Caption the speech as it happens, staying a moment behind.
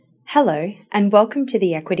Hello, and welcome to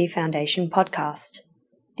the Equity Foundation podcast.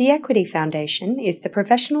 The Equity Foundation is the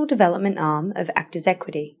professional development arm of Actors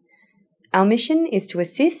Equity. Our mission is to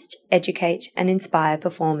assist, educate, and inspire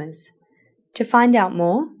performers. To find out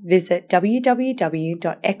more, visit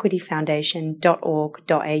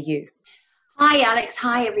www.equityfoundation.org.au. Hi Alex,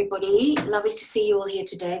 hi everybody. Lovely to see you all here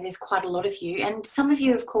today. There's quite a lot of you, and some of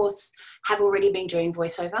you of course have already been doing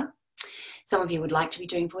voiceover. Some of you would like to be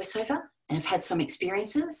doing voiceover and have had some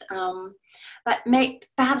experiences, but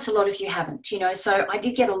perhaps a lot of you haven't, so I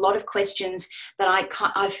did get a lot of questions that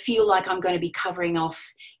I feel like I'm going to be covering off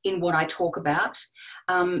in what I talk about.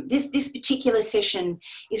 This particular session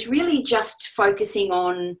is really just focusing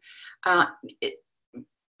on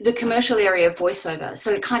the commercial area of voiceover.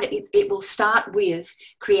 So it will start with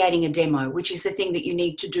creating a demo, which is the thing that you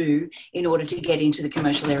need to do in order to get into the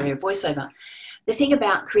commercial area of voiceover. The thing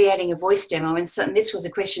about creating a voice demo, and this was a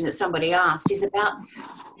question that somebody asked, is about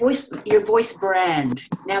your voice brand.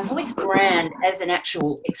 Now, voice brand as an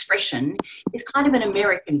actual expression is kind of an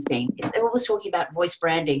American thing. They're always talking about voice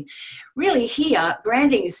branding. Really here,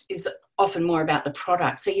 branding is often more about the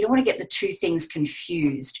product. So you don't want to get the two things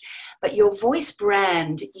confused. But your voice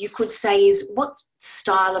brand, you could say, is what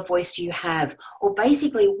style of voice do you have? Or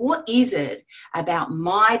basically, what is it about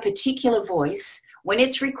my particular voice when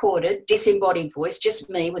it's recorded, disembodied voice, just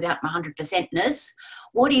me without my 100%ness,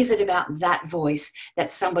 what is it about that voice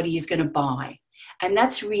that somebody is going to buy? And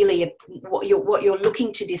that's really what you're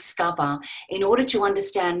looking to discover in order to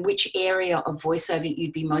understand which area of voiceover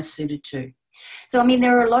you'd be most suited to. So,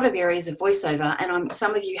 there are a lot of areas of voiceover, and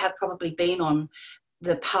some of you have probably been on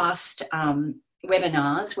the past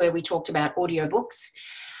webinars where we talked about audiobooks,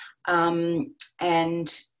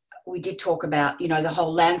 and we did talk about, the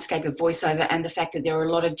whole landscape of voiceover and the fact that there are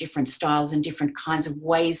a lot of different styles and different kinds of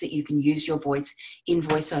ways that you can use your voice in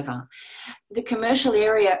voiceover. The commercial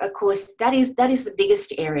area, of course, that is the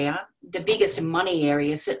biggest area, the biggest money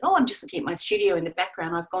area. So, I'm just looking at my studio in the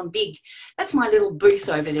background. I've gone big. That's my little booth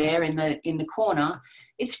over there in the corner.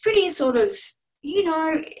 It's pretty sort of,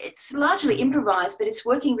 it's largely improvised, but it's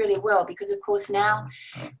working really well because, of course, now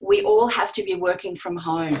we all have to be working from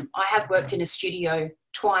home. I have worked in a studio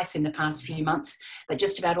twice in the past few months, but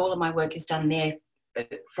just about all of my work is done there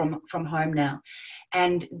from home now.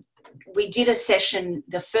 And we did a session,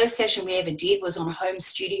 the first session we ever did was on home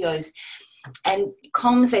studios. And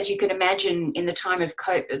comms, as you can imagine, in the time of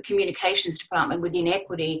communications department within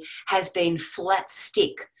Equity, has been flat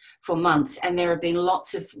stick for months. And there have been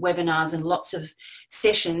lots of webinars and lots of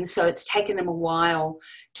sessions. So it's taken them a while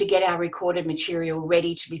to get our recorded material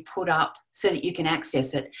ready to be put up so that you can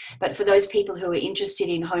access it. But for those people who are interested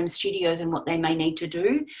in home studios and what they may need to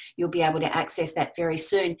do, you'll be able to access that very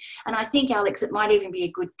soon. And I think, Alex, it might even be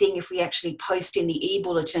a good thing if we actually post in the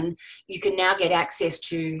e-bulletin. You can now get access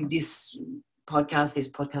to this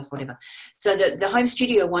podcast, whatever. So the home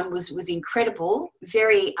studio one was incredible,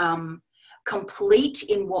 very complete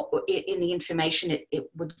in the information it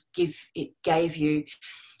gave you.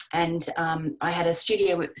 And I had a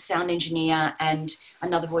studio sound engineer and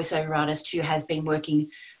another voiceover artist who has been working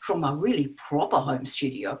from a really proper home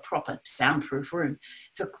studio, a proper soundproof room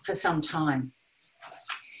for some time.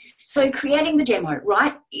 So creating the demo,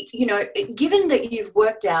 right? Given that you've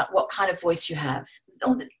worked out what kind of voice you have,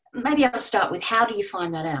 maybe I'll start with how do you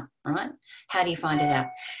find that out, all right? How do you find it out?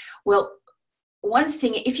 Well, one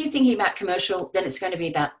thing, if you're thinking about commercial, then it's going to be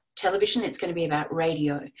about television, it's going to be about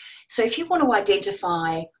radio. So if you want to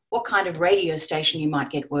identify what kind of radio station you might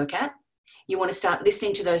get work at, you want to start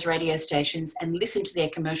listening to those radio stations and listen to their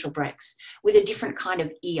commercial breaks with a different kind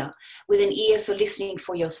of ear, with an ear for listening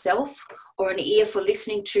for yourself or an ear for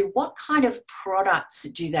listening to what kind of products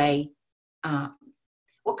do they,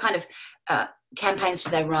 what kind of campaigns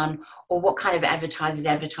do they run, or what kind of advertisers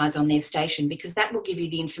advertise on their station, because that will give you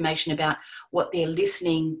the information about what their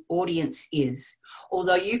listening audience is.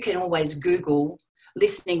 Although you can always Google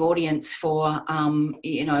listening audience for,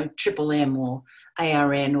 Triple M or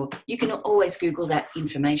ARN, or you can always Google that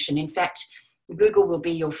information. In fact, Google will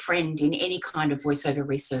be your friend in any kind of voiceover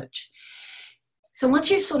research. So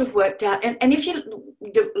once you've sort of worked out, and if you're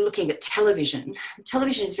looking at television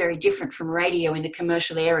is very different from radio in the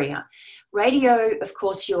commercial area. Radio, of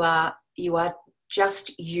course, you are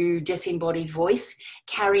just you, disembodied voice,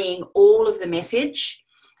 carrying all of the message.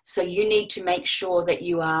 So you need to make sure that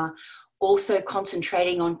you are also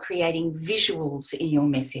concentrating on creating visuals in your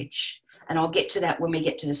message. And I'll get to that when we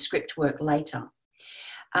get to the script work later.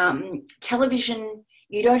 Television,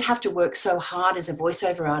 you don't have to work so hard as a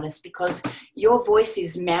voiceover artist because your voice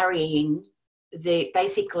is marrying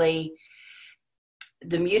basically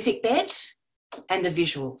the music bed and the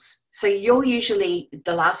visuals. So you're usually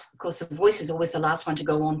the last, of course, the voice is always the last one to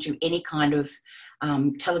go on to any kind of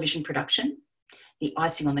television production, the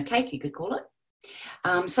icing on the cake, you could call it.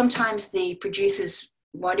 Sometimes the producers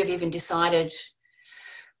won't have even decided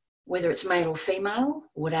whether it's male or female,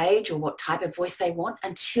 what age or what type of voice they want,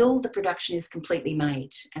 until the production is completely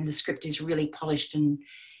made and the script is really polished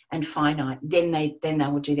and finite. Then they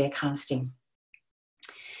will do their casting.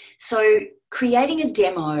 So creating a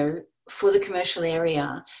demo for the commercial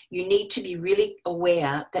area, you need to be really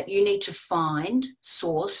aware that you need to find,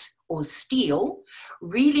 source or steal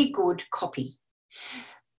really good copy.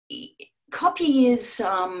 Copy is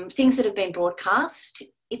things that have been broadcast.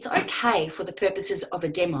 It's okay for the purposes of a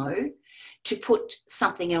demo to put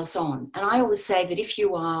something else on. And I always say that if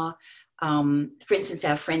you are, for instance,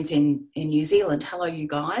 our friends in New Zealand, hello you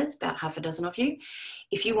guys, about half a dozen of you,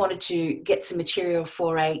 if you wanted to get some material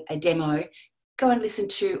for a demo, go and listen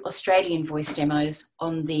to Australian voice demos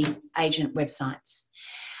on the agent websites.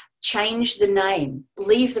 Change the name,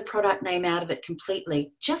 leave the product name out of it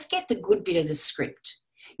completely. Just get the good bit of the script.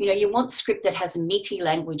 You know, you want script that has meaty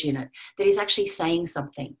language in it, that is actually saying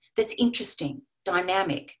something, that's interesting,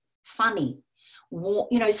 dynamic, funny. You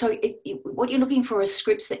know, so what you're looking for is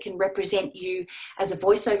scripts that can represent you as a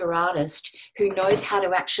voiceover artist who knows how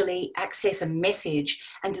to actually access a message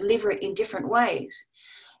and deliver it in different ways.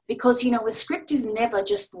 Because, you know, a script is never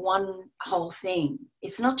just one whole thing.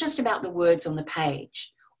 It's not just about the words on the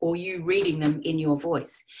page or you reading them in your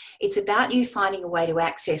voice. It's about you finding a way to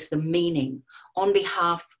access the meaning on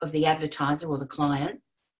behalf of the advertiser or the client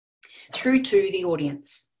through to the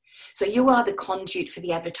audience. So you are the conduit for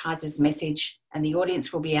the advertiser's message, and the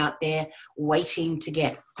audience will be out there waiting to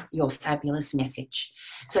get your fabulous message.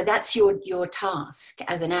 So that's your task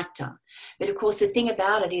as an actor. But of course, the thing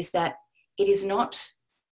about it is that it is not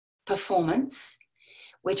performance.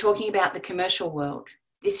 We're talking about the commercial world.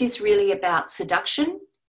 This is really about seduction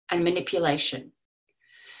and manipulation.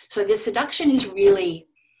 So the seduction is really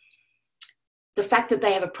the fact that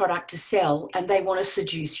they have a product to sell and they want to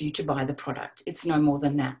seduce you to buy the product. It's no more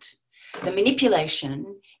than that. The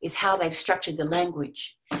manipulation is how they've structured the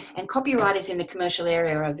language. And copywriters in the commercial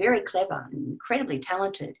area are very clever and incredibly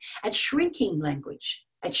talented at shrinking language,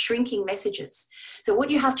 at shrinking messages. So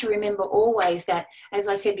what you have to remember always that, as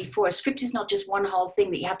I said before, a script is not just one whole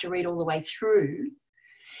thing that you have to read all the way through.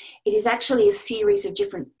 It is actually a series of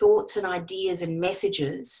different thoughts and ideas and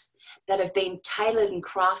messages that have been tailored and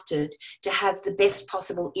crafted to have the best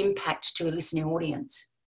possible impact to a listening audience.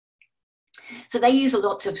 So they use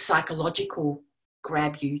lots of psychological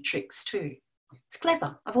grab you tricks too. It's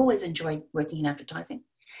clever. I've always enjoyed working in advertising.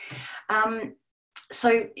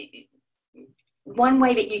 So one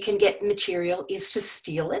way that you can get material is to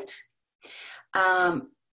steal it.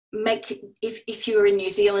 If you're in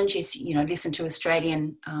New Zealand, you know, listen to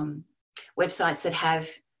Australian websites that have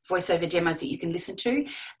voiceover demos that you can listen to.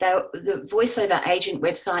 The voiceover agent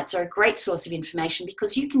websites are a great source of information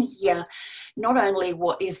because you can hear not only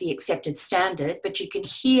what is the accepted standard, but you can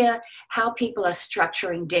hear how people are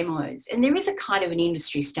structuring demos. And there is a kind of an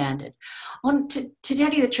industry standard. To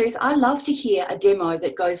tell you the truth, I love to hear a demo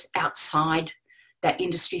that goes outside that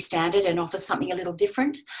industry standard and offers something a little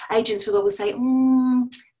different. Agents will always say,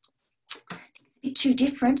 it's a bit too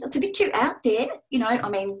different. It's a bit too out there. You know, I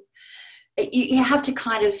mean, you have to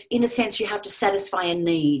kind of, in a sense, you have to satisfy a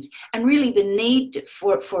need. And really the need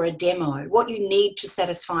for a demo, what you need to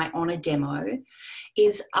satisfy on a demo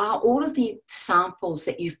are all of the samples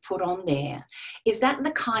that you've put on there, is that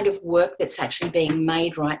the kind of work that's actually being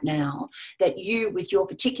made right now that you, with your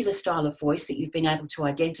particular style of voice that you've been able to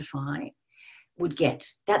identify, would get?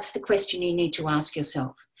 That's the question you need to ask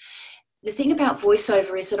yourself. The thing about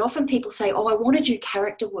voiceover is that often people say, oh, I want to do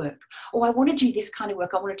character work. Oh, I want to do this kind of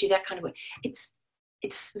work. I want to do that kind of work.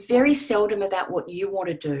 It's very seldom about what you want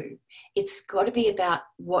to do. It's got to be about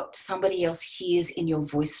what somebody else hears in your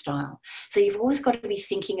voice style. So you've always got to be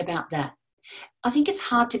thinking about that. I think it's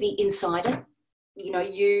hard to be inside it. You know,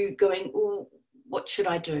 you going, oh, what should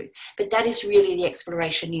I do? But that is really the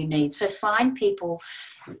exploration you need. So find people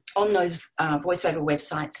on those voiceover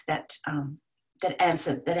websites that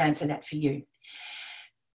answer that for you.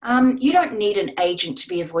 You don't need an agent to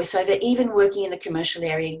be a voiceover, even working in the commercial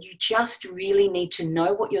area. You just really need to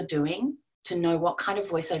know what you're doing, to know what kind of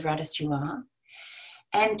voiceover artist you are,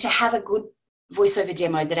 and to have a good voiceover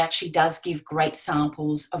demo that actually does give great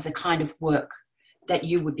samples of the kind of work that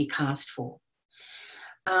you would be cast for.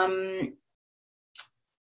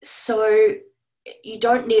 So you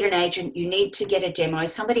don't need an agent. You need to get a demo.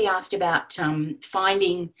 Somebody asked about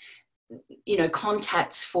finding, you know,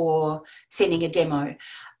 contacts for sending a demo.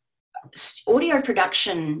 Audio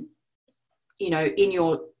production in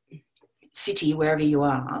your city, wherever you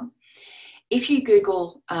are, if you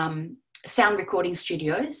Google sound recording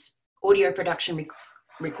studios, audio production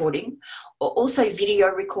recording, or also video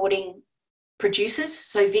recording producers.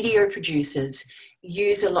 So video producers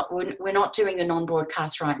use a lot. We're not doing a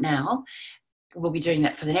non-broadcast right now. We'll be doing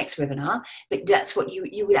that for the next webinar, but that's what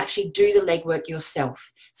you would actually do the legwork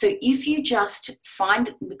yourself. So if you just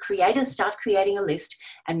start creating a list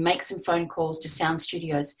and make some phone calls to sound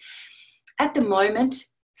studios. At the moment,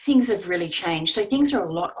 things have really changed. So things are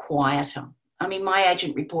a lot quieter. I mean, my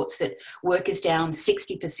agent reports that work is down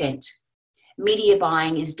 60%. Media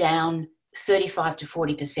buying is down 35 to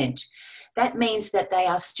 40%. That means that they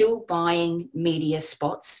are still buying media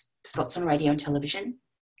spots on radio and television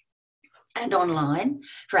and online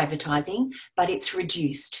for advertising, but it's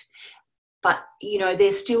reduced. But,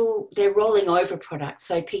 they're rolling over products.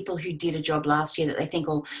 So people who did a job last year that they think,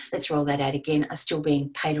 oh, let's roll that out again, are still being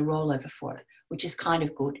paid a rollover for it, which is kind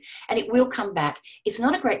of good. And it will come back. It's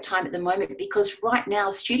not a great time at the moment because right now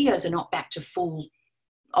studios are not back to full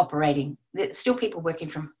operating. There's still people working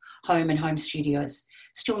from home and home studios.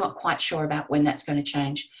 Still not quite sure about when that's going to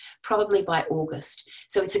change, probably by August.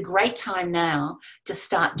 So it's a great time now to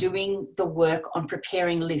start doing the work on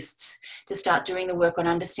preparing lists, to start doing the work on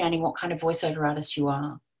understanding what kind of voiceover artist you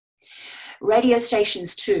are. Radio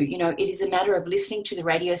stations too, it is a matter of listening to the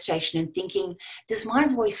radio station and thinking, does my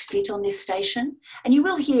voice fit on this station? And you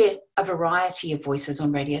will hear a variety of voices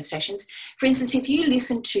on radio stations. For instance, if you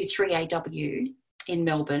listen to 3AW in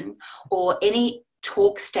Melbourne or any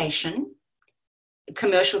talk station,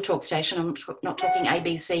 commercial talk station, I'm not talking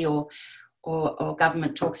ABC or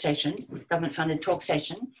government talk station, government funded talk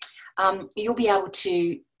station, you'll be able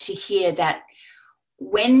to hear that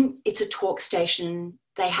when it's a talk station,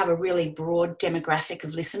 they have a really broad demographic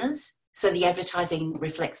of listeners. So the advertising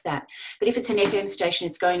reflects that. But if it's an FM station,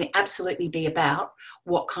 it's going to absolutely be about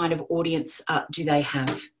what kind of audience do they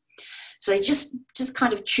have. So just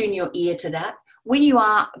kind of tune your ear to that. When you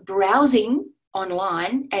are browsing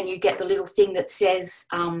online and you get the little thing that says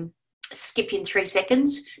skip in 3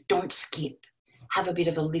 seconds, don't skip. Have a bit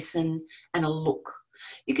of a listen and a look.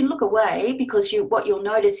 You can look away because what you'll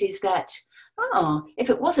notice is that,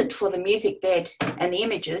 if it wasn't for the music bed and the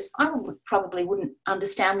images, I probably wouldn't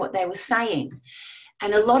understand what they were saying.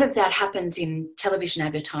 And a lot of that happens in television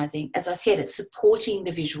advertising. As I said, it's supporting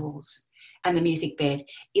the visuals and the music bed.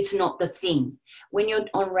 It's not the thing. When you're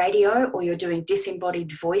on radio or you're doing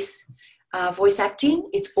disembodied voice acting,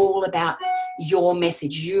 it's all about your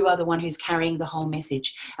message. You are the one who's carrying the whole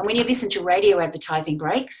message. And when you listen to radio advertising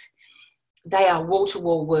breaks, they are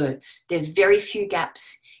wall-to-wall words. There's very few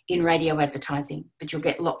gaps in radio advertising, but you'll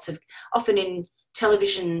get lots of, often in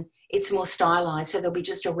television, it's more stylized. So there'll be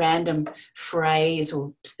just a random phrase,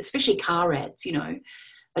 or especially car ads,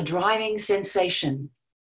 a driving sensation,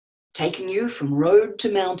 taking you from road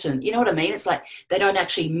to mountain. You know what I mean? It's like they don't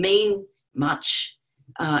actually mean much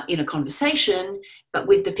in a conversation, but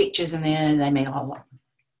with the pictures and then they mean a whole lot.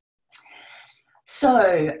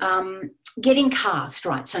 So getting cast,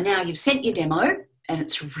 right? So now you've sent your demo and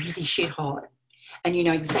it's really shit hot and you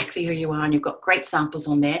know exactly who you are and you've got great samples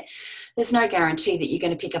on there. There's no guarantee that you're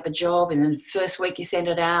going to pick up a job and then the first week you send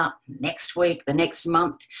it out, next week, the next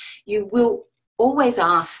month. You will always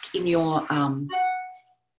ask in your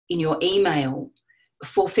email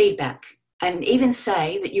for feedback and even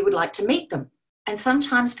say that you would like to meet them. And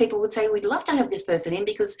sometimes people would say, we'd love to have this person in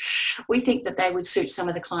because we think that they would suit some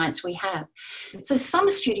of the clients we have. So some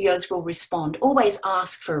studios will respond, always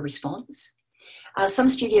ask for a response. Some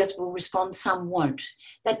studios will respond, some won't.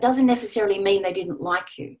 That doesn't necessarily mean they didn't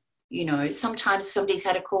like you. Sometimes somebody's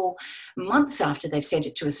had a call months after they've sent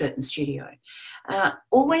it to a certain studio. I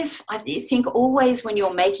think always when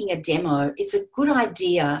you're making a demo, it's a good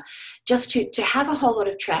idea just to have a whole lot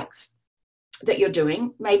of tracks that you're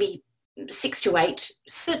doing, maybe 6 to 8,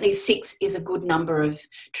 certainly 6 is a good number of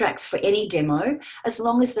tracks for any demo, as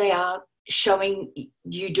long as they are showing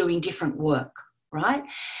you doing different work, right?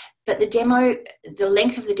 But the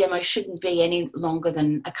length of the demo shouldn't be any longer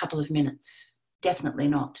than a couple of minutes. Definitely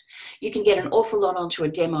not. You can get an awful lot onto a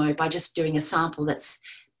demo by just doing a sample that's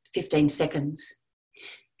 15 seconds.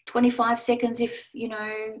 25 seconds if,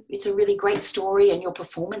 it's a really great story and your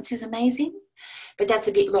performance is amazing. But that's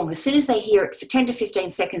a bit long. As soon as they hear it for 10 to 15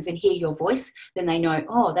 seconds and hear your voice, then they know,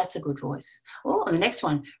 oh, that's a good voice. Oh, and the next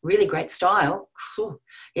one, really great style.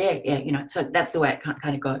 Yeah, so that's the way it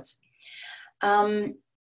kind of goes.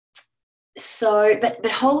 but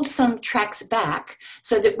hold some tracks back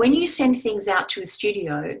so that when you send things out to a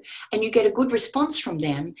studio and you get a good response from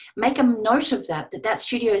them, make a note of that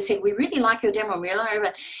studio said, we really like your demo,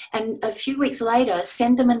 and a few weeks later,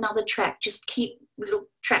 send them another track. Just keep little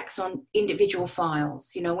tracks on individual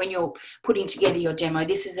files. When you're putting together your demo,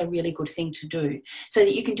 this is a really good thing to do so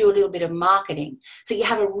that you can do a little bit of marketing. So you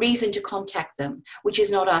have a reason to contact them, which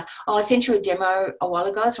is not I sent you a demo a while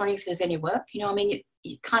ago. I was wondering if there's any work.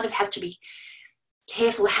 You kind of have to be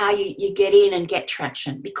careful how you get in and get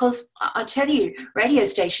traction, because I tell you, radio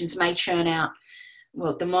stations may churn out,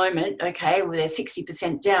 well, at the moment, okay, well, they're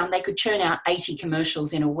 60% down, they could churn out 80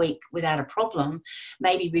 commercials in a week without a problem.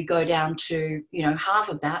 Maybe we go down to, half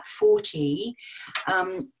of that, 40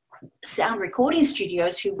 sound recording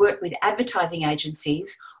studios who work with advertising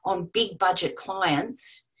agencies on big budget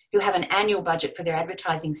clients who have an annual budget for their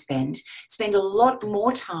advertising spend a lot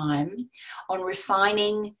more time on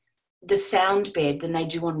refining the sound bed than they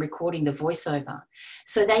do on recording the voiceover.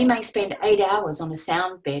 So they may spend 8 hours on a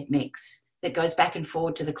sound bed mix that goes back and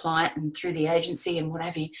forward to the client and through the agency and what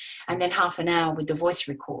have you, and then half an hour with the voice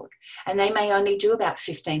record. And they may only do about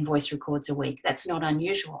 15 voice records a week. That's not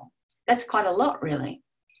unusual. That's quite a lot, really.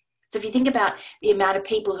 So if you think about the amount of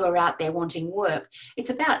people who are out there wanting work, it's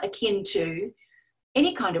about akin to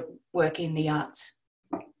any kind of work in the arts.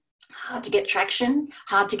 Hard to get traction,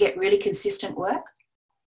 hard to get really consistent work.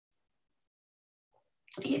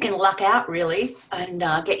 You can luck out, really, and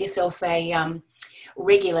get yourself a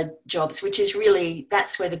regular jobs, which is really,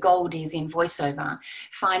 that's where the gold is in voiceover.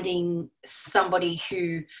 Finding somebody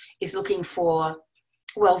who is looking for,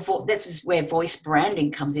 well, this is where voice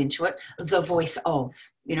branding comes into it, the voice of,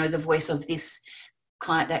 the voice of this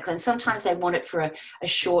client, that client. Sometimes they want it for a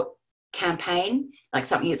short campaign, like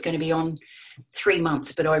something that's going to be on 3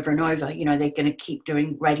 months, but over and over, they're going to keep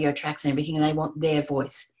doing radio tracks and everything, and they want their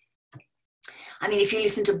voice. I mean, if you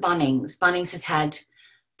listen to Bunnings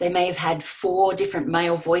they may have had 4 different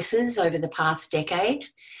male voices over the past decade,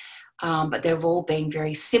 but they've all been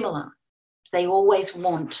very similar. They always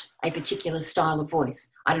want a particular style of voice.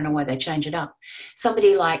 I don't know why they change it up.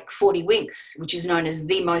 Somebody like 40 Winks, which is known as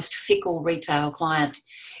the most fickle retail client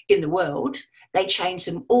in the world, they change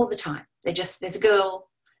them all the time. There's a girl,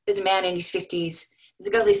 there's a man in his 50s, there's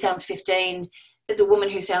a girl who sounds 15, there's a woman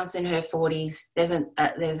who sounds in her 40s, there's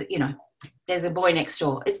a boy next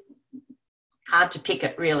door. It's hard to pick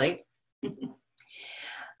it, really.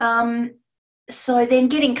 So then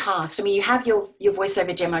getting cast. I mean, you have your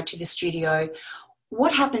voiceover demo to the studio.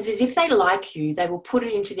 What happens is if they like you, they will put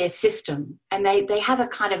it into their system, and they have a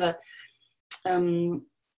kind of a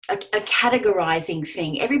categorizing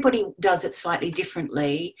thing. Everybody does it slightly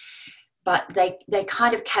differently, but they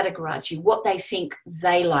kind of categorize you, what they think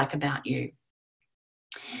they like about you.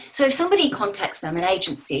 So if somebody contacts them, an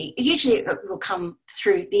agency, usually it will come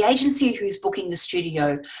through the agency who's booking the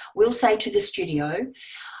studio, will say to the studio,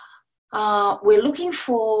 we're looking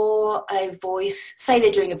for a voice, say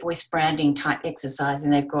they're doing a voice branding type exercise,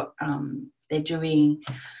 and they've got, they're doing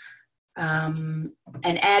an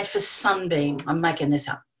ad for Sunbeam. I'm making this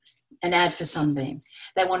up. An ad for Sunbeam.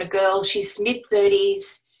 They want a girl, she's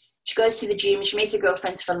mid-30s, she goes to the gym, she meets her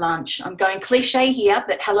girlfriends for lunch. I'm going cliche here,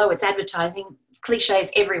 but hello, it's advertising.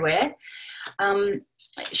 Cliches everywhere. Husband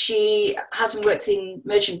works in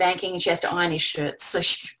merchant banking and she has to iron his shirts, so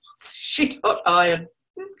she got iron.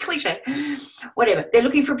 Cliche. Whatever. They're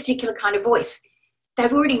looking for a particular kind of voice.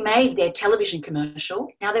 They've already made their television commercial.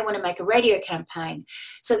 Now they want to make a radio campaign.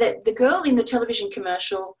 So that the girl in the television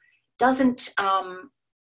commercial doesn't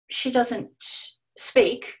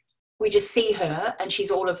speak. We just see her and she's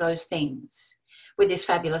all of those things with this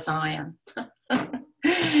fabulous iron.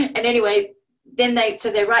 And anyway, then they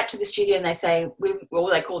write to the studio and they say,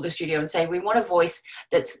 they call the studio and say, we want a voice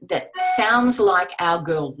that sounds like our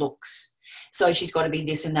girl looks. So she's got to be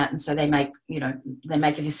this and that. And so they make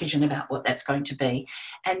a decision about what that's going to be.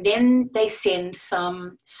 And then they send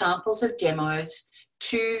some samples of demos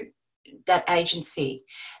to that agency.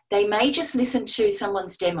 They may just listen to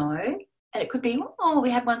someone's demo, and it could be, we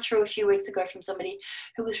had one through a few weeks ago from somebody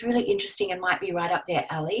who was really interesting and might be right up their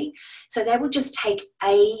alley. So they would just take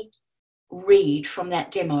a read from that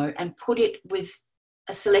demo and put it with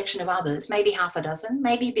a selection of others, maybe half a dozen,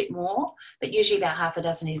 maybe a bit more, but usually about half a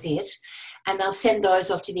dozen is it. And they'll send those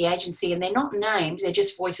off to the agency, and they're not named, they're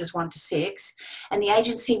just voices 1 to 6. And the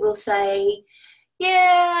agency will say,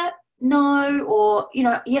 yeah, no, or,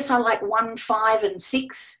 yes, I like 1, 5 and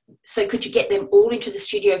 6. So could you get them all into the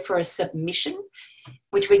studio for a submission,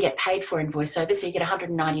 which we get paid for in voiceover. So you get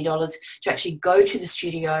 $190 to actually go to the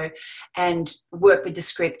studio and work with the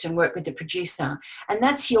script and work with the producer. And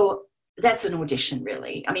that's your that's an audition,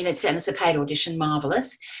 really. I mean, it's a paid audition,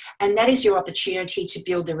 marvellous. And that is your opportunity to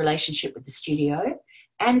build the relationship with the studio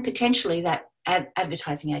and potentially that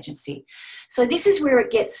advertising agency. So this is where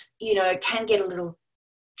it gets, can get a little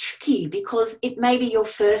tricky because it may be your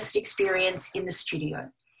first experience in the studio.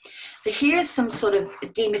 So here's some sort of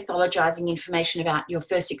demythologizing information about your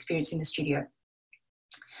first experience in the studio.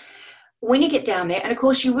 When you get down there, and of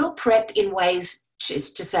course you will prep in ways to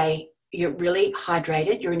say you're really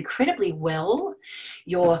hydrated, you're incredibly well,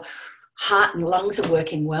 your heart and lungs are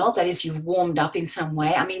working well, that is, you've warmed up in some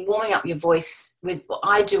way. I mean, warming up your voice with,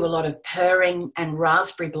 I do a lot of purring and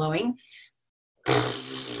raspberry blowing,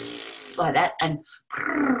 like that, and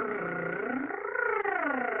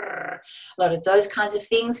a lot of those kinds of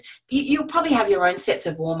things. You'll probably have your own sets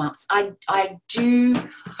of warm-ups.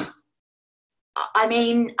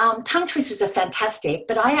 Tongue twisters are fantastic,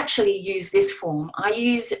 but I actually use this form. I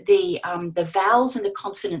use the vowels and the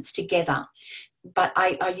consonants together, but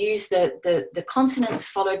I use the consonants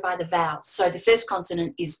followed by the vowels. So the first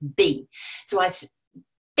consonant is B. So I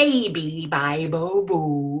baby, bye, bo,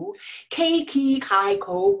 boo, cakey, kai,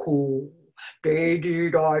 coco.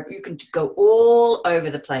 You can go all over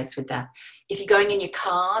the place with that. If you're going in your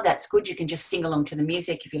car, that's good. You can just sing along to the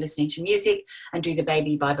music if you're listening to music and do the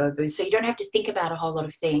baby, bye, bo, boo. So you don't have to think about a whole lot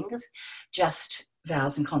of things, just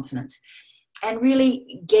vowels and consonants. And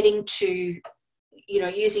really getting to,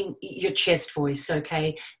 using your chest voice,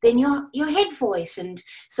 okay, then your head voice. And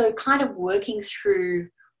so kind of working through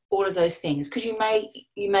all of those things, because you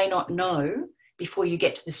may not know before you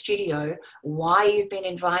get to the studio why you've been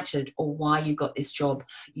invited or why you got this job.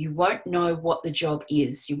 You won't know what the job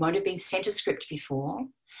is. You won't have been sent a script before,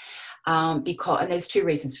 and there's two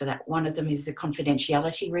reasons for that. One of them is the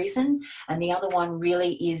confidentiality reason, and the other one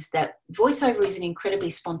really is that voiceover is an incredibly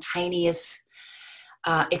spontaneous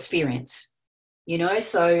experience.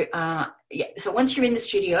 So once you're in the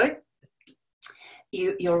studio,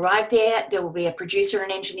 you arrive there. There will be a producer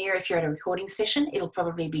and engineer if you're at a recording session. It'll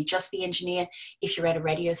probably be just the engineer if you're at a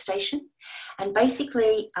radio station. And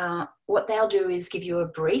basically what they'll do is give you a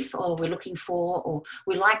brief, or we're looking for, or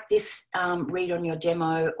we like this read on your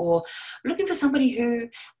demo, or looking for somebody who,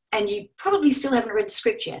 and you probably still haven't read the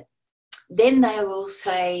script yet. Then they will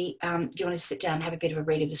say, do you want to sit down and have a bit of a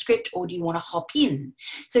read of the script, or do you want to hop in?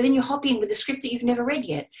 So then you hop in with a script that you've never read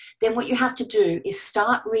yet. Then what you have to do is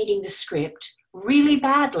start reading the script really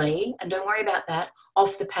badly, and don't worry about that,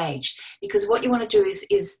 off the page. Because what you want to do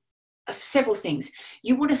is several things.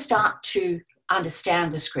 You want to start to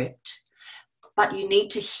understand the script, but you need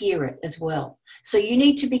to hear it as well. So you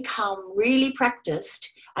need to become really practiced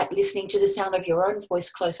at listening to the sound of your own voice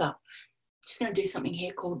close up. Just going to do something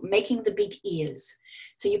here called making the big ears.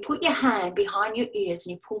 So you put your hand behind your ears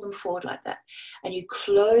and you pull them forward like that, and you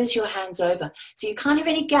close your hands over. So you can't have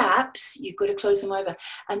any gaps. You've got to close them over,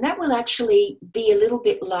 and that will actually be a little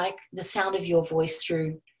bit like the sound of your voice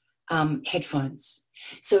through headphones.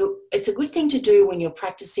 So it's a good thing to do when you're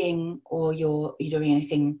practicing or you're doing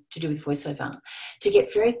anything to do with voiceover, to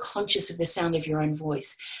get very conscious of the sound of your own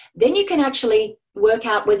voice. Then you can actually work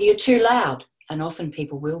out whether you're too loud. And often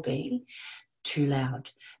people will be too loud.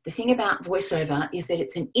 The thing about voiceover is that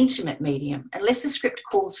it's an intimate medium. Unless the script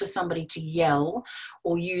calls for somebody to yell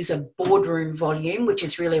or use a boardroom volume, which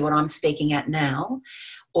is really what I'm speaking at now,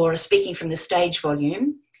 or a speaking from the stage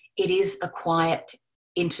volume, it is a quiet,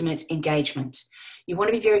 intimate engagement. You want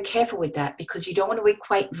to be very careful with that, because you don't want to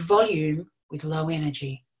equate volume with low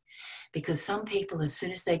energy. Because some people, as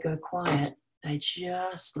soon as they go quiet, they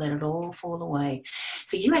just let it all fall away.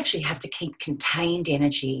 So you actually have to keep contained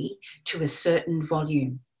energy to a certain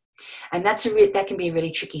volume. And that can be a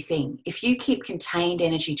really tricky thing. If you keep contained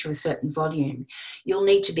energy to a certain volume, you'll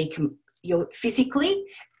need to be you're physically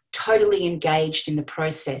totally engaged in the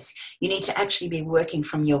process. You need to actually be working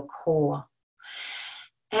from your core.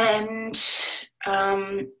 And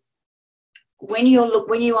when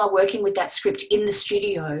you are working with that script in the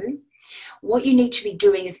studio, what you need to be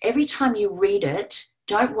doing is every time you read it,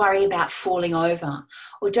 don't worry about falling over,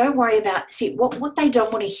 or don't worry about, what they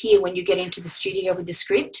don't want to hear when you get into the studio with the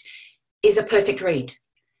script is a perfect read,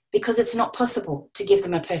 because it's not possible to give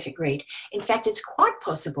them a perfect read. In fact, it's quite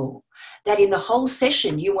possible that in the whole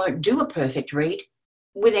session, you won't do a perfect read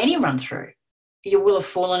with any run through. You will have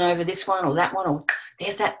fallen over this one or that one, or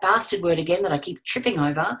there's that bastard word again that I keep tripping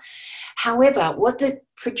over. However, what the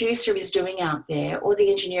producer is doing out there, or the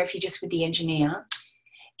engineer, if you're just with the engineer,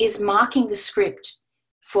 is marking the script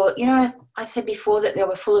for, I said before that they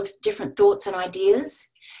were full of different thoughts and ideas,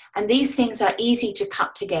 and these things are easy to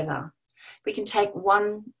cut together. We can take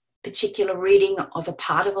one particular reading of a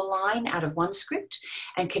part of a line out of one script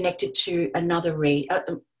and connect it to another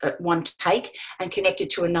one take and connect it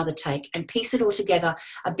to another take and piece it all together,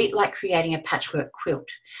 a bit like creating a patchwork quilt.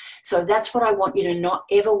 So that's what I want you to not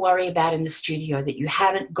ever worry about in the studio, that you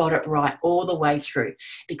haven't got it right all the way through.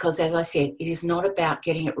 Because as I said, it is not about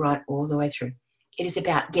getting it right all the way through. It is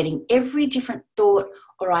about getting every different thought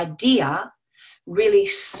or idea really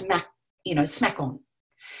smack on.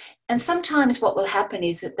 And sometimes what will happen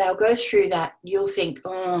is that they'll go through that, you'll think,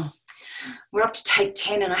 oh, we're up to take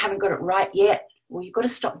 10 and I haven't got it right yet. Well, you've got to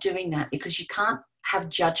stop doing that, because you can't have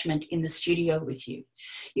judgment in the studio with you.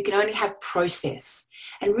 You can only have process.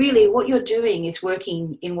 And really what you're doing is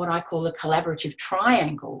working in what I call a collaborative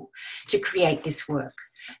triangle to create this work.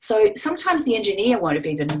 So sometimes the engineer won't have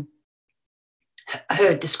even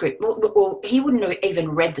heard the script, or he wouldn't have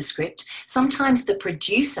even read the script. Sometimes the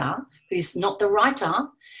producer, who's not the writer,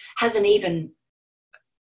 hasn't even,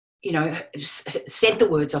 said the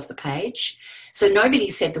words off the page. So nobody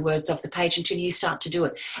said the words off the page until you start to do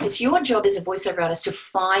it. It's your job as a voiceover artist to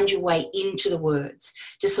find your way into the words,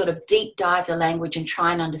 to sort of deep dive the language and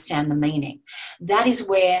try and understand the meaning. That is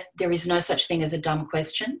where there is no such thing as a dumb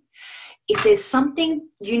question. If there's something,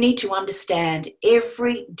 you need to understand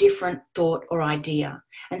every different thought or idea.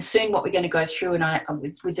 And soon what we're going to go through, and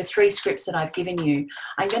with the 3 scripts that I've given you,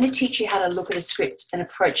 I'm going to teach you how to look at a script and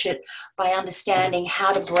approach it by understanding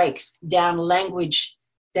how to break down language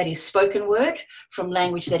that is spoken word from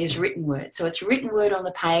language that is written word. So it's written word on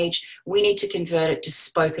the page. We need to convert it to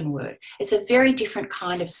spoken word. It's a very different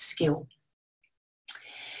kind of skill.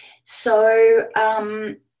 So,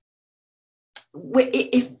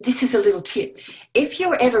 if this is a little tip, if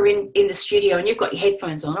you're ever in the studio and you've got your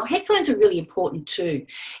headphones on, headphones are really important too.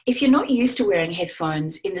 If you're not used to wearing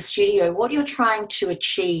headphones in the studio, what you're trying to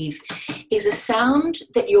achieve is a sound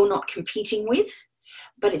that you're not competing with,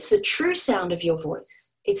 but it's the true sound of your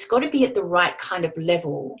voice. It's got to be at the right kind of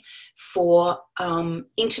level for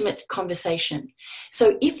intimate conversation.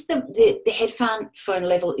 So if the headphone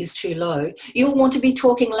level is too low, you'll want to be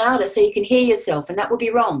talking louder so you can hear yourself, and that would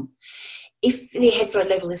be wrong. If the headphone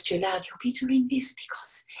level is too loud, you'll be doing this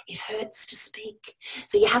because it hurts to speak.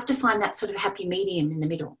 So you have to find that sort of happy medium in the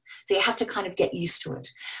middle. So you have to kind of get used to it.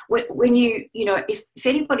 When if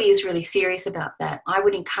anybody is really serious about that, I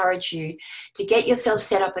would encourage you to get yourself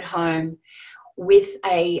set up at home with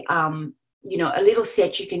a little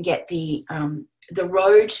set. You can get the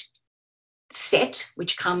Rode set,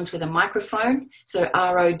 which comes with a microphone. So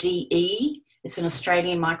RODE. It's an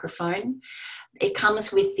Australian microphone. It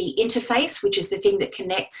comes with the interface, which is the thing that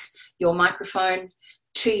connects your microphone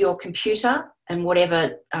to your computer and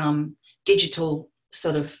whatever digital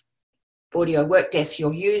sort of audio work desk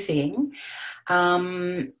you're using.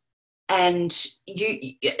 And then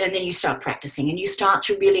you start practicing and you start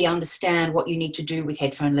to really understand what you need to do with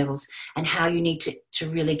headphone levels and how you need to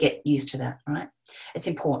really get used to that, right? It's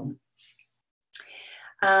important.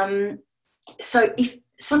 So if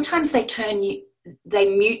sometimes they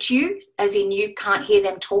mute you, as in you can't hear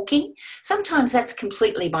them talking. Sometimes that's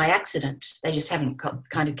completely by accident. They just haven't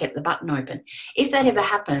kind of kept the button open. If that ever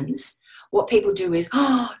happens, what people do is,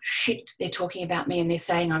 oh, shit, they're talking about me and they're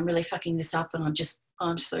saying I'm really fucking this up and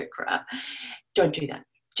I'm so crap. Don't do that.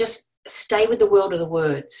 Just stay with the world of the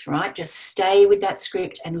words, right? Just stay with that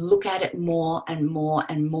script and look at it more and more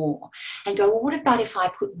and more and go, well, what about if I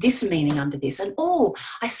put this meaning under this? And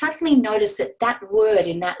I suddenly notice that word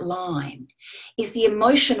in that line is the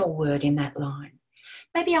emotional word in that line.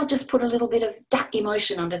 Maybe I'll just put a little bit of that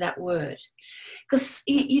emotion under that word, because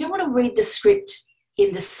you don't want to read the script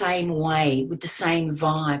in the same way with the same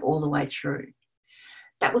vibe all the way through.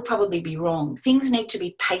 That would probably be wrong. Things need to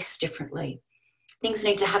be paced differently. Things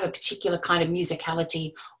need to have a particular kind of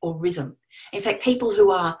musicality or rhythm. In fact, people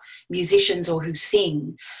who are musicians or who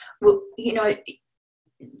sing, well,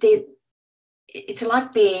 it's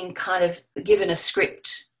like being kind of given a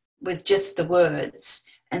script with just the words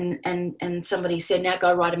and somebody said, now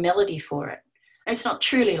go write a melody for it. And it's not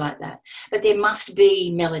truly like that. But there must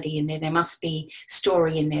be melody in there. There must be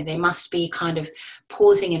story in there. There must be kind of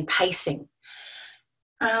pausing and pacing.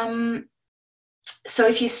 So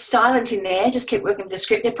if you're silent in there, just keep working with the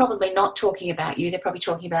script. They're probably not talking about you. They're probably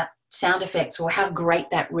talking about sound effects or how great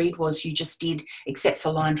that read was you just did, except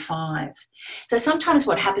for line 5. So sometimes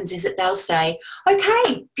what happens is that they'll say,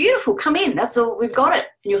 okay, beautiful, come in. That's all, we've got it.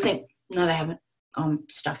 And you'll think, no, they haven't. I'm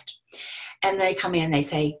stuffed. And they come in and they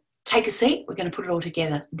say, take a seat. We're going to put it all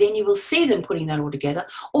together. Then you will see them putting that all together.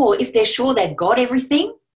 Or if they're sure they've got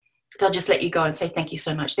everything, they'll just let you go and say, thank you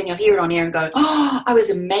so much. Then you'll hear it on air and go, oh, I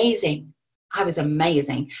was amazing. I was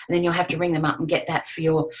amazing. And then you'll have to ring them up and get that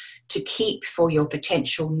to keep for your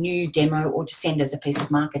potential new demo or to send as a piece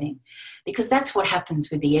of marketing. Because that's what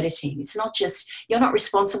happens with the editing. It's not just, you're not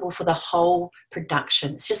responsible for the whole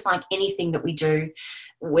production. It's just like anything that we do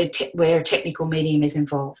where a technical medium is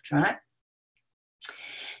involved, right?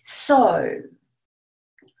 So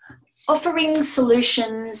offering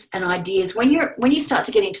solutions and ideas, when you start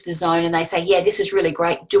to get into the zone and they say, yeah, this is really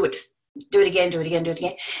great, do it again.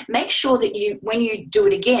 Make sure that when you do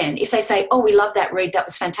it again, if they say, oh, we love that read, that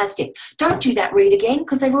was fantastic, don't do that read again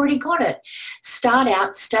because they've already got it. Start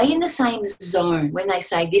out, stay in the same zone. When they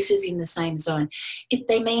say this is in the same zone,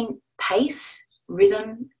 they mean pace,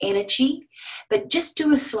 rhythm, energy, but just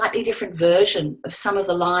do a slightly different version of some of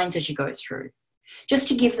the lines as you go through, just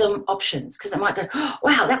to give them options, because they might go, oh,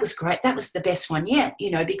 wow, that was great, that was the best one yet,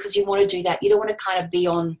 because you want to do that. You don't want to kind of be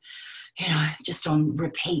on, just on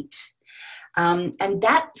repeat. And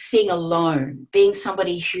that thing alone, being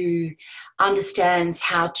somebody who understands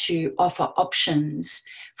how to offer options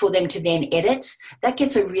for them to then edit, that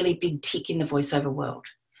gets a really big tick in the voiceover world.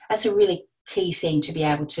 That's a really key thing to be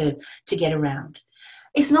able to get around.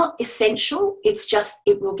 It's not essential. It's just,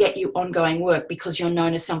 it will get you ongoing work because you're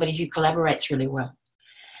known as somebody who collaborates really well.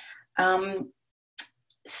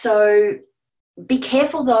 So be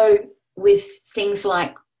careful though with things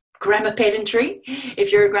like grammar pedantry.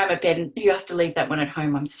 If you're a grammar pedant, you have to leave that one at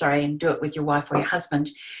home, I'm sorry, and do it with your wife or your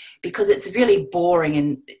husband, because it's really boring.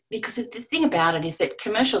 And because the thing about it is that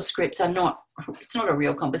commercial scripts it's not a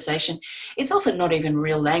real conversation. It's often not even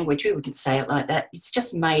real language. We wouldn't say it like that. It's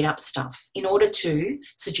just made up stuff in order to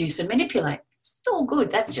seduce and manipulate. It's all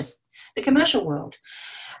good. That's just the commercial world.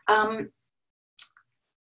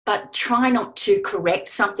 But try not to correct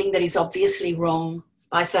something that is obviously wrong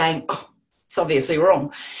by saying, oh, it's obviously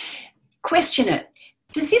wrong. Question it.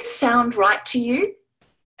 Does this sound right to you?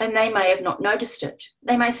 And they may have not noticed it.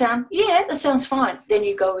 They may sound, yeah, that sounds fine. Then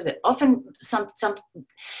you go with it. Often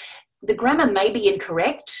the grammar may be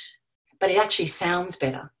incorrect, but it actually sounds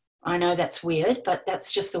better. I know that's weird, but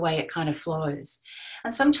that's just the way it kind of flows.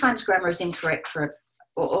 And sometimes grammar is incorrect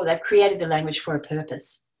or they've created the language for a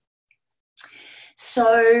purpose.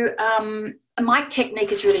 So a mic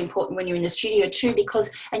technique is really important when you're in the studio too,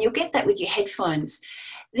 and you'll get that with your headphones.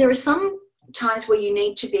 There are some times where you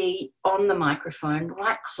need to be on the microphone,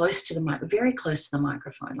 right close to the mic, very close to the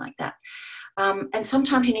microphone like that. And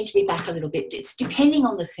sometimes you need to be back a little bit. It's depending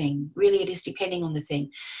on the thing. Really, it is depending on the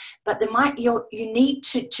thing. But you need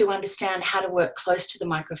to understand how to work close to the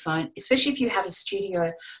microphone, especially if you have a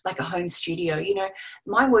studio, like a home studio.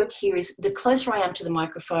 My work here is the closer I am to the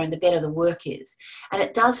microphone, the better the work is. And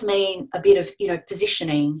it does mean a bit of,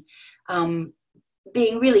 positioning,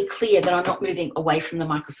 being really clear that I'm not moving away from the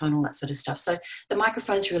microphone, all that sort of stuff. So the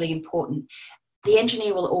microphone's really important. The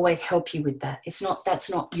engineer will always help you with that. That's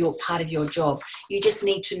not your part of your job. You just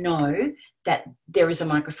need to know that there is a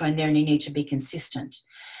microphone there and you need to be consistent.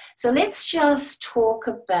 So let's just talk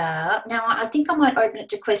about, now I think I might open it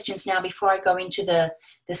to questions now before I go into the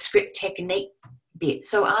script technique bit.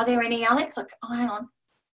 So are there any, Alex? Hang on.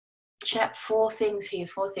 Chat 4 things here,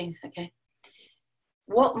 4 things, okay.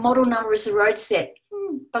 What model number is the Rode set?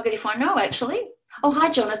 Buggered if I know, actually. Oh,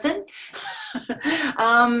 hi, Jonathan.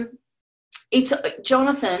 It's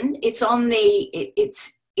Jonathan. It's on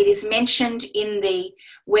it is mentioned in the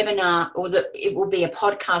webinar, or it will be a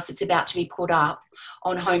podcast that's about to be put up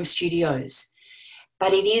on home studios.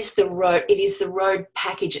 But it is the Rode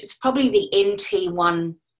package. It's probably the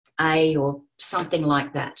NT1A or something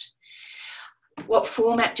like that. What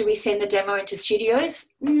format do we send the demo into studios?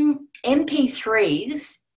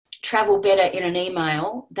 MP3s travel better in an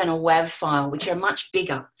email than a WAV file, which are much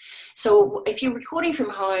bigger. So if you're recording from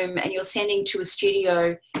home and you're sending to a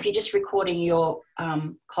studio, if you're just recording your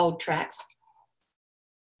cold tracks,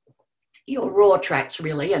 your raw tracks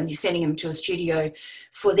really, and you're sending them to a studio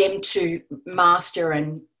for them to master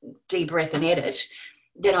and debrief and edit,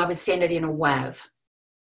 then I would send it in a WAV.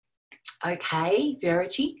 Okay,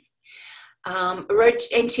 Verity. Rode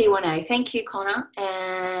NT1A. Thank you, Connor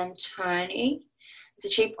and Tony. It's a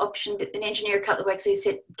cheap option, but an engineer a couple of weeks ago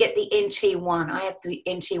said, get the NT1. I have the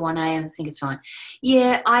NT1A and I think it's fine.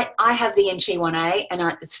 Yeah, I have the NT1A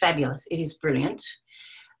and it's fabulous. It is brilliant.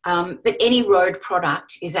 But any Rode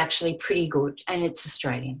product is actually pretty good and it's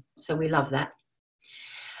Australian. So we love that.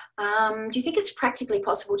 Do you think it's practically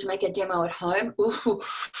possible to make a demo at home? Ooh.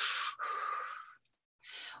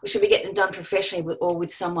 Or should we get them done professionally or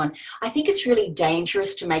with someone? I think it's really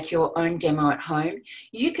dangerous to make your own demo at home.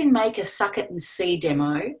 You can make a suck it and see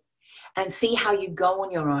demo and see how you go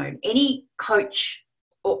on your own. Any coach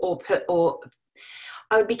or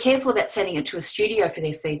I would be careful about sending it to a studio for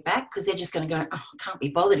their feedback, because they're just going to go, oh, I can't be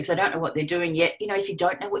bothered if they don't know what they're doing yet, if you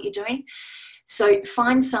don't know what you're doing. So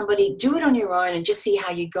find somebody, do it on your own and just see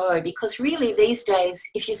how you go, because really these days,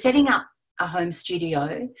 if you're setting up a home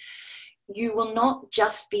studio, you will not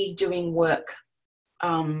just be doing work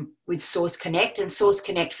with Source Connect. And Source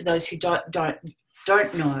Connect, for those who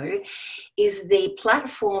don't know, is the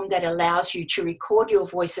platform that allows you to record your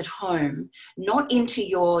voice at home, not into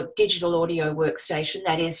your digital audio workstation,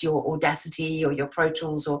 that is your Audacity or your Pro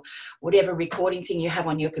Tools or whatever recording thing you have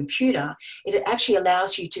on your computer. It actually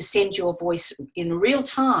allows you to send your voice in real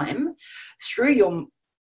time through your,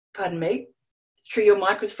 through your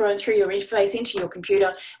microphone, through your interface into your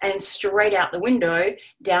computer, and straight out the window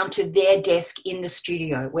down to their desk in the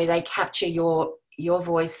studio, where they capture your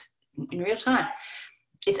voice in real time.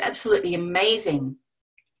 It's absolutely amazing,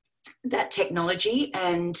 that technology,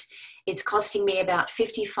 and it's costing me about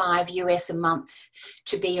 $55 US a month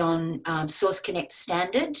to be on Source Connect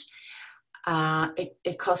Standard.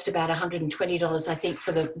 It cost about $120, I think,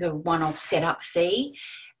 for the one-off setup fee.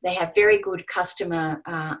 They have very good customer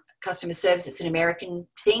service. It's an American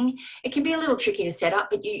thing. It can be a little tricky to set up,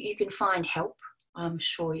 but you can find help. I'm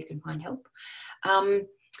sure you can find help.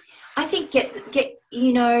 I think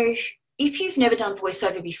if you've never done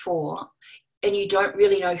voiceover before and you don't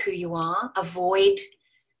really know who you are, avoid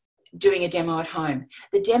doing a demo at home.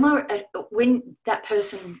 The demo, when that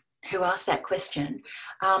person who asked that question,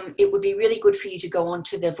 it would be really good for you to go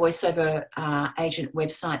onto the voiceover agent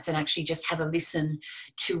websites and actually just have a listen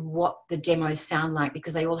to what the demos sound like,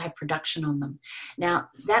 because they all have production on them. Now,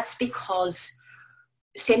 that's because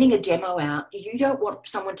sending a demo out, you don't want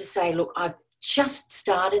someone to say, look, I've just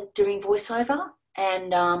started doing voiceover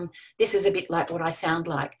and this is a bit like what I sound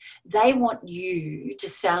like. They want you to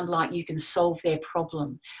sound like you can solve their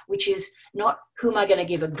problem, which is not who am I going to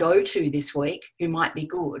give a go to this week who might be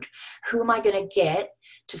good. Who am I going to get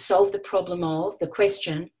to solve the problem of the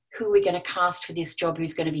question, who are we going to cast for this job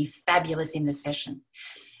who's going to be fabulous in the session?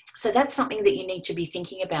 So that's something that you need to be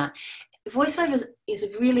thinking about. Voiceover is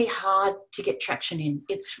really hard to get traction in.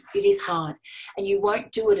 It is hard. And you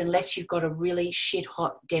won't do it unless you've got a really shit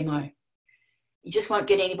hot demo. You just won't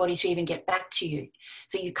get anybody to even get back to you.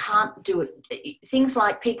 So you can't do it. Things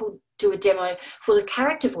like people do a demo full of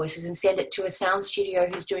character voices and send it to a sound studio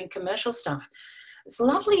who's doing commercial stuff. It's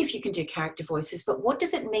lovely if you can do character voices, but what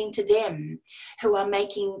does it mean to them who are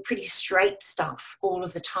making pretty straight stuff all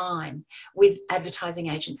of the time with advertising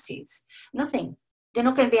agencies? Nothing. They're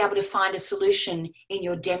not going to be able to find a solution in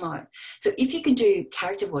your demo. So if you can do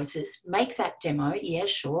character voices, make that demo. Yeah,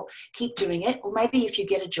 sure. Keep doing it. Or maybe if you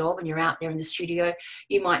get a job and you're out there in the studio,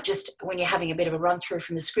 you might just, when you're having a bit of a run through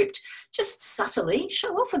from the script, just subtly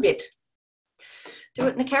show off a bit. Do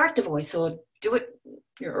it in a character voice, or do it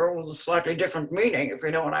with a slightly different meaning, if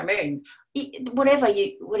you know what I mean. Whatever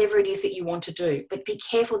it is that you want to do, but be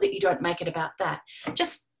careful that you don't make it about that.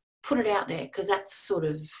 Just put it out there, because that's sort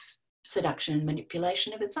of seduction and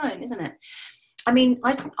manipulation of its own, isn't it? I mean,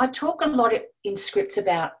 I talk a lot in scripts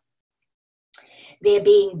about there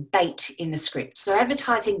being bait in the script. So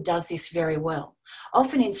advertising does this very well.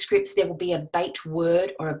 Often in scripts there will be a bait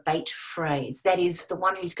word or a bait phrase. That is the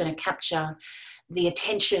one who's going to capture the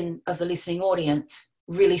attention of the listening audience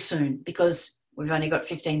really soon, because we've only got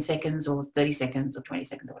 15 seconds or 30 seconds or 20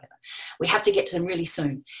 seconds or whatever. We have to get to them really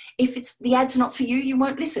soon. If the ad's not for you, you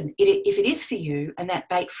won't listen. If it is for you and that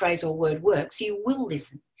bait phrase or word works, you will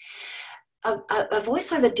listen. A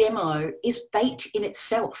voiceover demo is bait in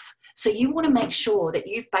itself. So you want to make sure that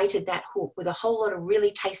you've baited that hook with a whole lot of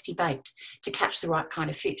really tasty bait to catch the right kind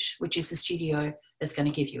of fish, which is the studio that's going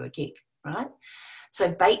to give you a gig, right? So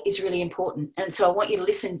bait is really important. And so I want you to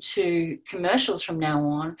listen to commercials from now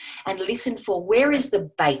on and listen for where is the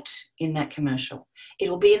bait in that commercial.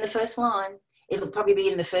 It'll be in the first line. It'll probably be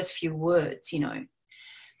in the first few words, you know.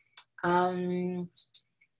 When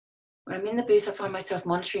I'm in the booth, I find myself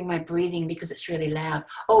monitoring my breathing because it's really loud.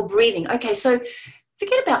 Oh, breathing. Okay, so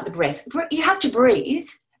forget about the breath. You have to breathe,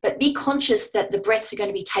 but be conscious that the breaths are going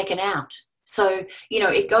to be taken out. So, you know,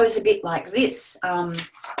 it goes a bit like this.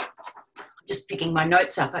 Just picking my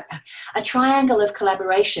notes up, a triangle of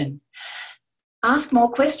collaboration. Ask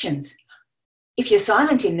more questions. If you're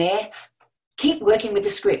silent in there, keep working with the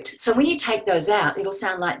script. So when you take those out, it'll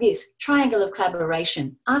sound like this: triangle of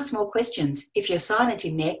collaboration. Ask more questions. If you're silent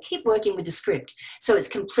in there, keep working with the script so it's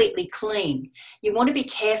completely clean. You want to be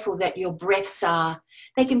careful that your breaths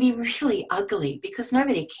they can be really ugly because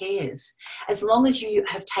nobody cares. As long as you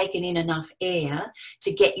have taken in enough air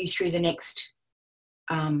to get you through the next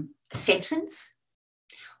sentence,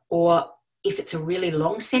 or if it's a really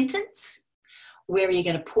long sentence, where are you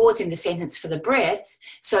going to pause in the sentence for the breath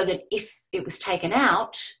so that if it was taken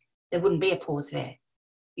out, there wouldn't be a pause there.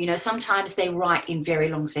 You know, sometimes they write in very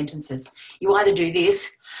long sentences. You either do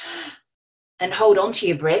this and hold on to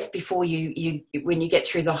your breath before when you get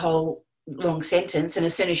through the whole long sentence, and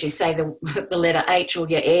as soon as you say the letter H, all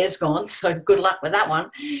your air's gone, so good luck with that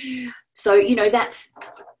one. So, you know,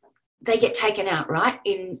 they get taken out, right?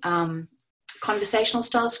 In conversational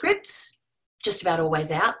style scripts, just about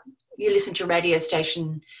always out. You listen to radio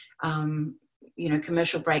station,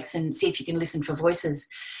 commercial breaks and see if you can listen for voices,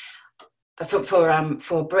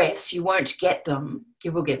 for breaths. You won't get them.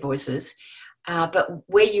 You will get voices. But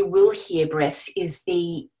where you will hear breaths is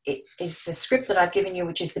the script that I've given you,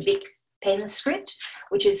 which is the Big Pen script,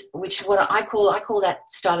 which what I call that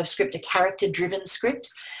style of script a character-driven script.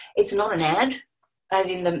 It's not an ad, as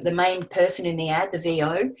in the main person in the ad, the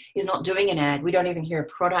VO, is not doing an ad. We don't even hear a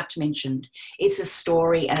product mentioned. It's a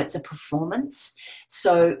story and it's a performance.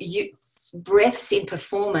 So breaths in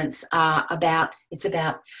performance are about,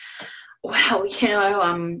 wow, you know,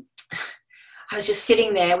 I was just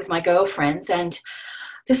sitting there with my girlfriends and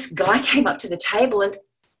this guy came up to the table and,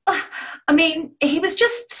 I mean, he was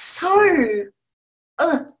just so,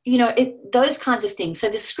 those kinds of things. So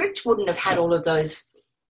the script wouldn't have had all of those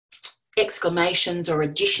exclamations or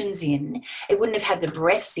additions in. It wouldn't have had the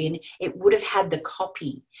breaths in. It would have had the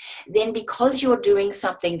copy. Then because you're doing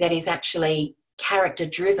something that is actually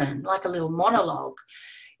character-driven, like a little monologue,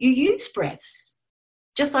 you use breaths,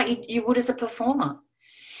 just like you would as a performer.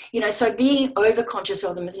 You know, so being overconscious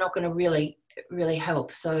of them is not going to really, really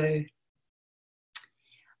help. So,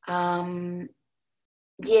 so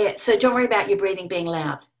don't worry about your breathing being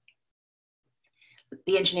loud.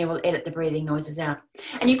 The engineer will edit the breathing noises out.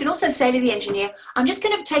 And you can also say to the engineer, I'm just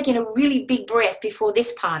going to take in a really big breath before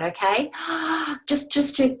this part, okay?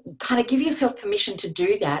 Just to kind of give yourself permission to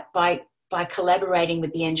do that by collaborating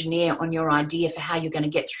with the engineer on your idea for how you're going to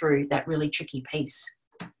get through that really tricky piece.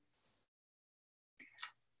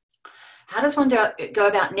 How does one go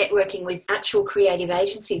about networking with actual creative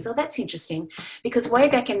agencies? Oh, that's interesting, because way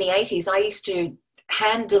back in the 80s, I used to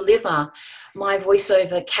hand deliver my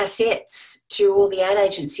voiceover cassettes to all the ad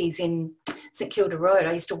agencies in St Kilda Road.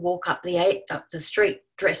 I used to walk up the street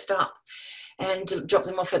dressed up and drop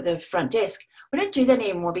them off at the front desk. We don't do that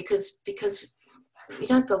anymore because we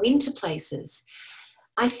don't go into places.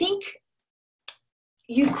 I think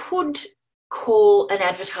you could call an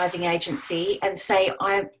advertising agency and say,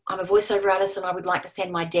 I'm a voiceover artist and I would like to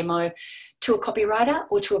send my demo to a copywriter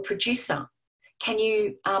or to a producer. Can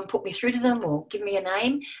you put me through to them or give me a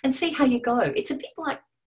name and see how you go? It's a bit like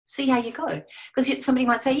see how you go, because somebody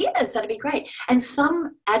might say, yes, that'd be great. And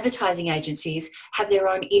some advertising agencies have their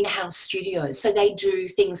own in-house studios. So they do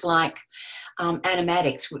things like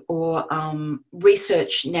animatics or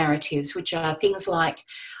research narratives, which are things like,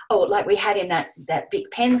 like we had in that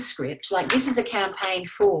Big Pen script, like this is a campaign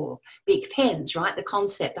for Big Pens, right?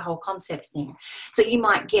 The whole concept thing. So you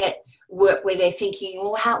might get work where they're thinking,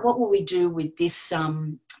 what will we do with this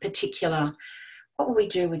particular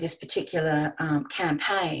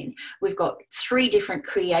campaign? We've got 3 different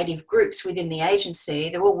creative groups within the agency.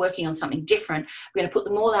 They're all working on something different. We're going to put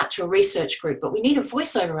them all out to a research group, but we need a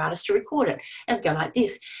voiceover artist to record it. And go like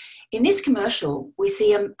this. In this commercial, we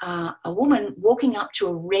see a woman walking up to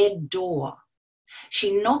a red door.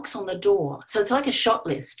 She knocks on the door. So it's like a shot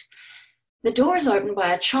list. The door is opened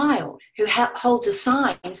by a child who holds a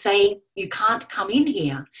sign saying, you can't come in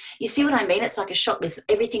here. You see what I mean? It's like a shot list,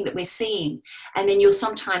 everything that we're seeing. And then you'll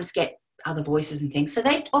sometimes get other voices and things. So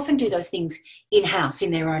they often do those things in-house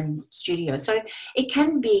in their own studio. So it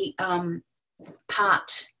can be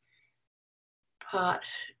part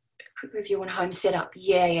quick review on home setup.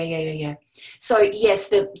 Yeah. So yes,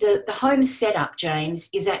 the home setup, James,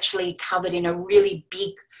 is actually covered in a really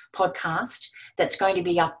big podcast that's going to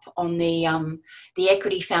be up on the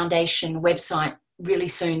Equity Foundation website really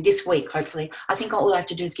soon, this week, hopefully. I think all I have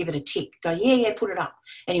to do is give it a tick. Go, yeah, put it up.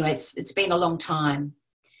 Anyway, it's been a long time.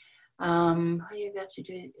 What are you about to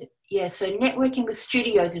do? Yeah, so networking with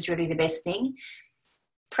studios is really the best thing.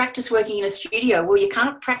 Practice working in a studio. Well, you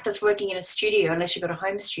can't practice working in a studio unless you've got a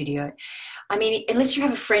home studio. I mean, unless you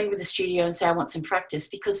have a friend with a studio and say, I want some practice,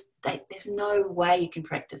 because there's no way you can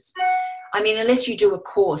practice. I mean, unless you do a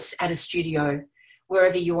course at a studio,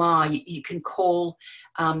 wherever you are, you can call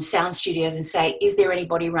sound studios and say, is there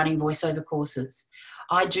anybody running voiceover courses?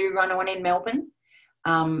 I do run one in Melbourne.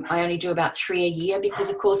 I only do about 3 a year because,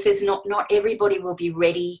 of course, there's not everybody will be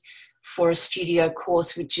ready for a studio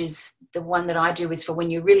course, which is the one that I do is for when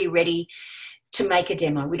you're really ready to make a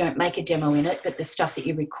demo. We don't make a demo in it, but the stuff that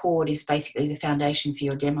you record is basically the foundation for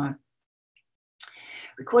your demo.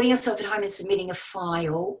 recording yourself at home and submitting a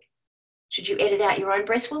file. Should you edit out your own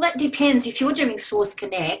breaths? Well, that depends. If you're doing Source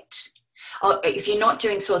Connect, or if you're not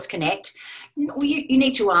doing Source Connect, you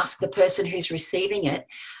need to ask the person who's receiving it,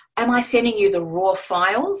 am I sending you the raw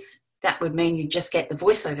files? That would mean you just get the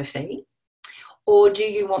voiceover fee. Or do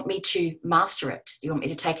you want me to master it? Do you want me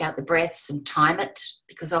to take out the breaths and time it?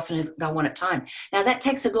 Because often they'll want it timed. Now, that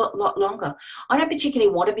takes a lot longer. I don't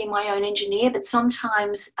particularly want to be my own engineer, but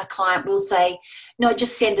sometimes a client will say, no,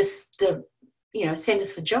 just send us the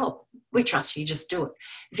job. We trust you, just do it.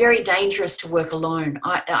 Very dangerous to work alone.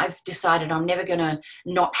 I've decided I'm never going to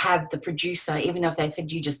not have the producer, even though if they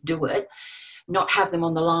said you just do it, not have them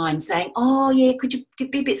on the line saying, oh yeah, could you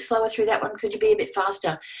be a bit slower through that one? Could you be a bit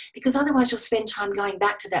faster? Because otherwise you'll spend time going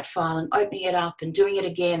back to that file and opening it up and doing it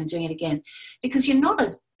again because you're not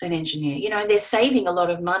an engineer. You know, they're saving a lot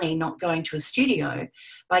of money not going to a studio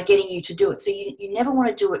by getting you to do it. So you never want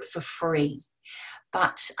to do it for free.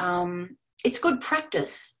 But it's good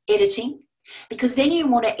practice editing, because then you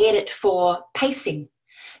want to edit for pacing.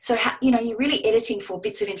 So, you're really editing for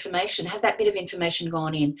bits of information. Has that bit of information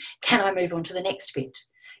gone in? Can I move on to the next bit?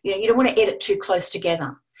 You don't want to edit too close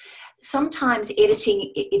together. Sometimes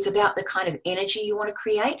editing, it's about the kind of energy you want to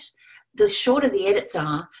create. The shorter the edits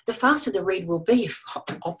are, the faster the read will be,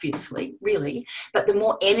 obviously, really, but the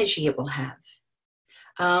more energy it will have.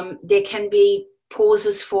 There can be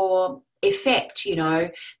pauses for effect,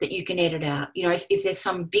 that you can edit out. If there's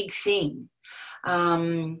some big thing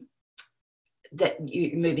that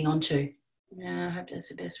you're moving on to. I hope that's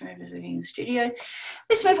the best way of doing in the studio.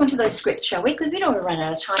 Let's move on to those scripts, shall we? Because we don't want to run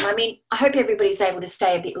out of time. I mean, I hope everybody's able to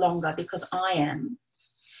stay a bit longer, because I am.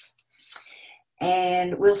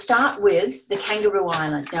 And we'll start with the Kangaroo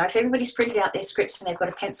Island. Now, if everybody's printed out their scripts and they've got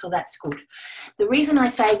a pencil, that's good. The reason I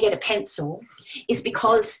say get a pencil is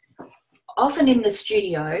because often in the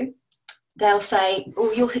studio, they'll say,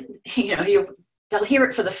 oh, they'll hear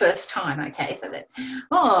it for the first time, okay? So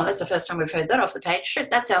that's the first time we've heard that off the page.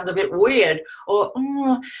 Shit, that sounds a bit weird. Or,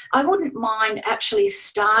 I wouldn't mind actually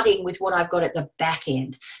starting with what I've got at the back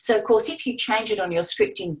end. So, of course, if you change it on your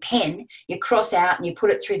script in pen, you cross out and you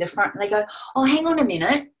put it through the front, and they go, oh, hang on a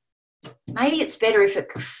minute. Maybe it's better if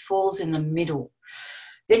it falls in the middle.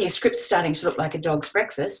 Then your script's starting to look like a dog's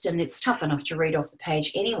breakfast, and it's tough enough to read off the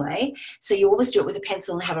page anyway. So you always do it with a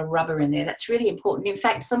pencil and have a rubber in there. That's really important. In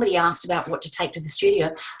fact, somebody asked about what to take to the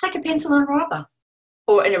studio. Take a pencil and a rubber,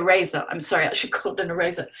 or an eraser. I'm sorry, I should call it an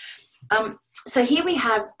eraser. So here we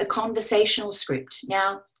have a conversational script.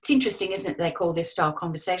 Now, it's interesting, isn't it, they call this style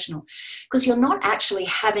conversational, because you're not actually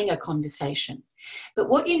having a conversation. But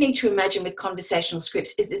what you need to imagine with conversational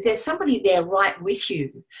scripts is that there's somebody there right with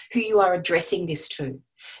you who you are addressing this to.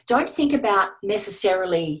 Don't think about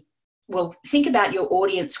necessarily, think about your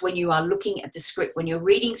audience when you are looking at the script, when you're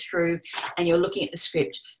reading through and you're looking at the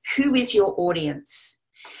script. Who is your audience?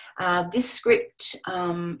 This script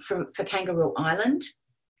for Kangaroo Island.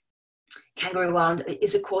 Kangaroo Island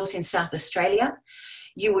is, of course, in South Australia.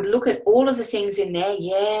 You would look at all of the things in there.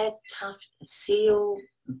 Yeah, tough seal,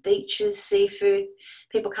 beaches, seafood.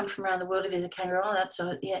 People come from around the world to visit Kangaroo Island. That's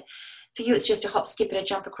all, yeah. For you, it's just a hop, skip, and a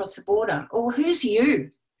jump across the border. Or who's you?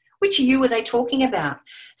 Which you are they talking about?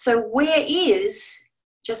 So where is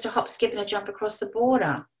just a hop, skip, and a jump across the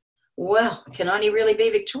border? Well, it can only really be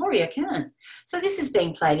Victoria, can it? So this is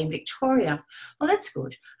being played in Victoria. Well, that's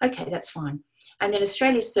good. Okay, that's fine. And then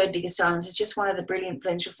Australia's third biggest island is just one of the brilliant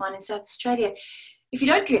blends you'll find in South Australia. If you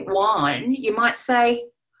don't drink wine, you might say,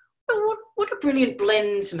 well, what do brilliant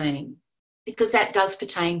blends mean? Because that does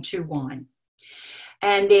pertain to wine.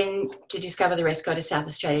 And then to discover the rest, go to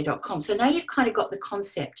southaustralia.com. So now you've kind of got the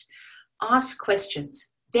concept. Ask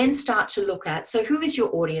questions. Then start to look at, so who is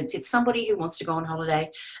your audience? It's somebody who wants to go on holiday,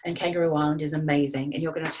 and Kangaroo Island is amazing, and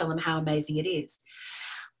you're going to tell them how amazing it is.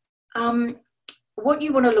 What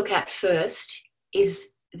you want to look at first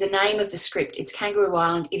is the name of the script. It's Kangaroo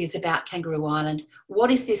Island. It is about Kangaroo Island. What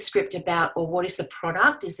is this script about, or what is the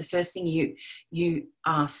product, is the first thing you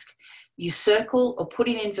ask. You circle or put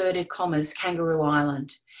in inverted commas Kangaroo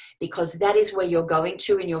Island, because that is where you're going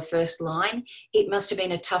to in your first line. It must have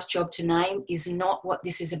been a tough job to name is not what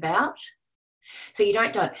this is about. So you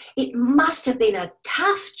don't know. It must have been a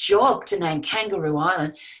tough job to name Kangaroo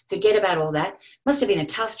Island. Forget about all that. Must have been a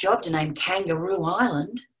tough job to name Kangaroo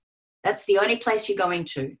Island. That's the only place you're going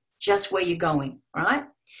to, just where you're going, right?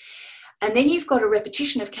 And then you've got a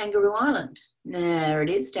repetition of Kangaroo Island. There it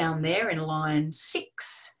is down there in line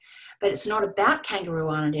 6. But it's not about Kangaroo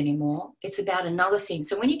Island anymore. It's about another thing.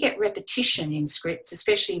 So when you get repetition in scripts,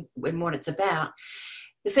 especially when what it's about,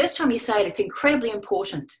 the first time you say it, it's incredibly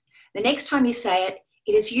important. The next time you say it,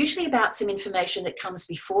 it is usually about some information that comes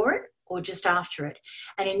before it or just after it.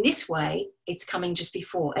 And in this way, it's coming just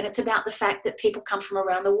before. And it's about the fact that people come from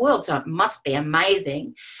around the world. So it must be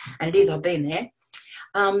amazing. And it is, I've been there.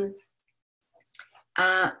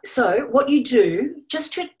 So what you do,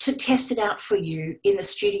 just to test it out for you in the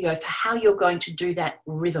studio for how you're going to do that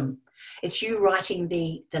rhythm, it's you writing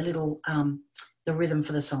the little, the rhythm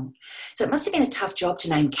for the song. So it must have been a tough job to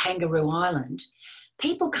name Kangaroo Island.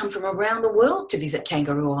 People come from around the world to visit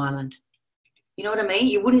Kangaroo Island. You know what I mean?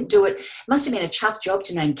 You wouldn't do it. It must have been a tough job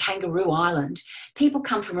to name Kangaroo Island. People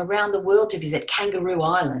come from around the world to visit Kangaroo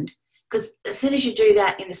Island. Because as soon as you do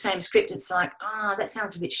that in the same script, it's like, that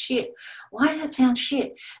sounds a bit shit. Why does that sound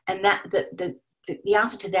shit? And that the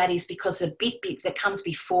answer to that is because the bit that comes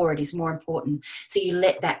before it is more important. So you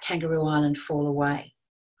let that Kangaroo Island fall away,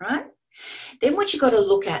 right? Then what you got to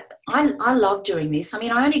look at, I love doing this. I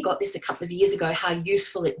mean, I only got this a couple of years ago, how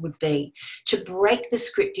useful it would be to break the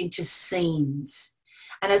script into scenes.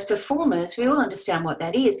 And as performers, we all understand what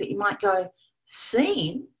that is, but you might go,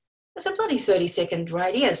 scene? It's a bloody 30-second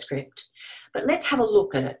radio script. But let's have a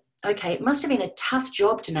look at it. Okay, it must have been a tough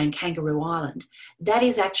job to name Kangaroo Island. That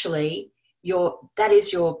is actually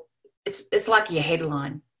it's like your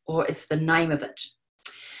headline, or it's the name of it.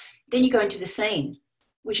 Then you go into the scene,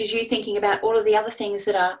 which is you thinking about all of the other things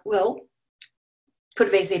that are, well, could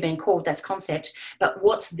have easily been called, that's concept, but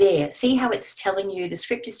what's there. See how it's telling you, the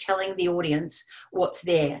script is telling the audience what's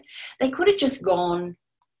there. They could have just gone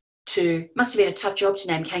to, must have been a tough job to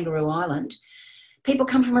name Kangaroo Island. People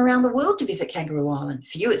come from around the world to visit Kangaroo Island.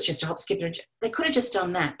 For you, it's just a hop, skip, and they could have just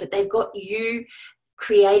done that, but they've got you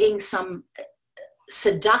creating some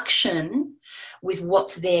seduction with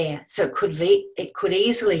what's there. So it could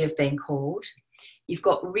easily have been called. You've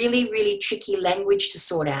got really, really tricky language to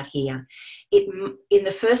sort out here. In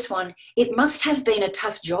the first one, it must have been a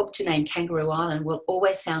tough job to name Kangaroo Island will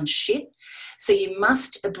always sound shit. So you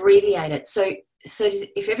must abbreviate it. So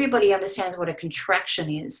if everybody understands what a contraction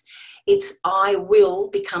is, it's I will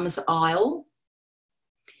becomes I'll.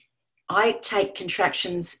 I take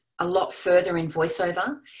contractions a lot further in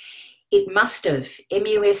voiceover. It must have,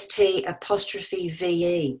 MUST apostrophe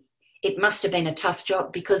VE. It must have been a tough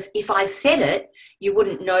job, because if I said it, you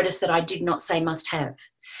wouldn't notice that I did not say must have.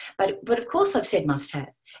 But of course I've said must have.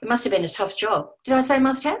 It must have been a tough job. Did I say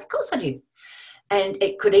must have? Of course I did. And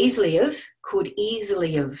it could easily have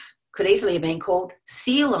been called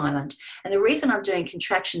Seal Island. And the reason I'm doing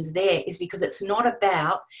contractions there is because it's not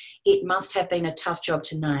about it must have been a tough job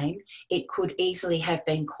to name. It could easily have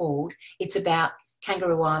been called. It's about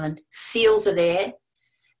Kangaroo Island. Seals are there.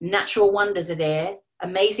 Natural wonders are there.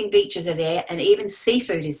 Amazing beaches are there, and even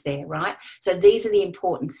seafood is there, right? So these are the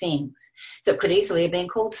important things. So it could easily have been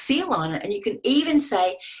called Seal Island, and you can even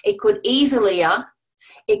say it could easily have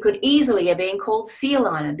been called Seal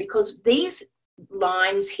Island, because these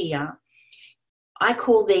lines here, I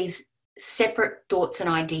call these separate thoughts and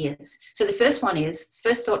ideas. So the first one is,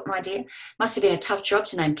 first thought and idea, must have been a tough job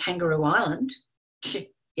to name Kangaroo Island.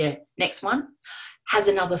 Yeah, next one. Has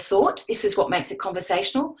another thought. This is what makes it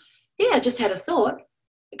conversational. Yeah, I just had a thought.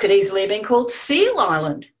 It could easily have been called Seal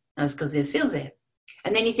Island. That's because there's seals there.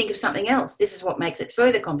 And then you think of something else. This is what makes it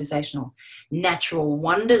further conversational. Natural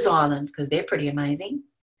Wonders Island, because they're pretty amazing.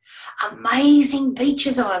 Amazing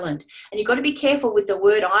Beaches Island. And you've got to be careful with the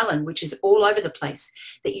word island, which is all over the place,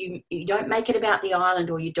 that you don't make it about the island,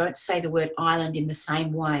 or you don't say the word island in the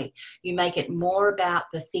same way. You make it more about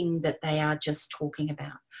the thing that they are just talking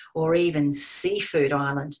about, or even Seafood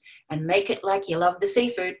Island, and make it like you love the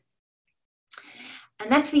seafood. And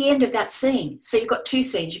that's the end of that scene. So you've got two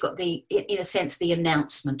scenes. You've got in a sense, the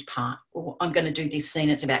announcement part. Or I'm going to do this scene.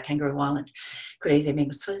 It's about Kangaroo Island. Could easily be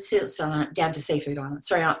down to Seafood Island.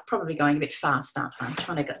 Sorry, I'm probably going a bit fast, aren't I? I'm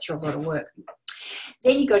trying to get through a lot of work.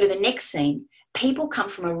 Then you go to the next scene. People come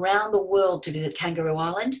from around the world to visit Kangaroo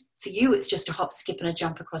Island. For you, it's just a hop, skip, and a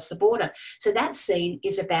jump across the border. So that scene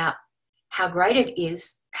is about how great it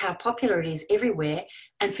is, how popular it is everywhere.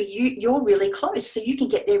 And for you, you're really close, so you can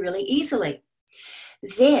get there really easily.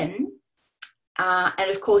 Then, and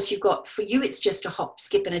of course you've got, for you, it's just a hop,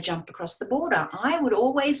 skip, and a jump across the border. I would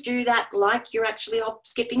always do that like you're actually hop,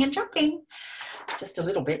 skipping, and jumping, just a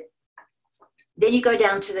little bit. Then you go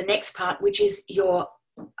down to the next part, which is your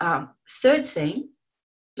third scene.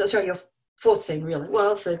 Sorry, your fourth scene, really.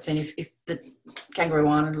 Well, third scene, if the Kangaroo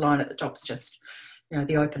Island line at the top is just,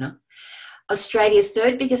 the opener. Australia's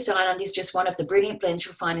third biggest island is just one of the brilliant blends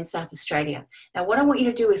you'll find in South Australia. Now, what I want you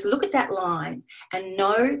to do is look at that line and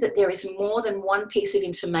know that there is more than one piece of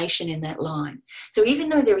information in that line. So even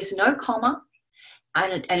though there is no comma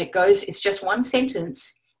and it's just one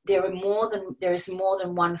sentence, there is more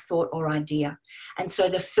than one thought or idea. And so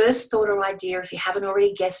the first thought or idea, if you haven't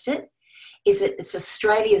already guessed it, is that it's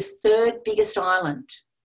Australia's third biggest island,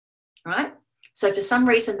 right? So for some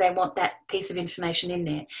reason they want that piece of information in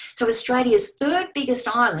there. So Australia's third biggest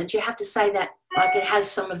island, you have to say that like it has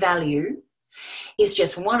some value, is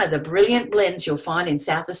just one of the brilliant blends you'll find in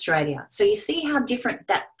South Australia. So you see how different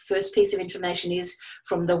that first piece of information is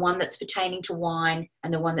from the one that's pertaining to wine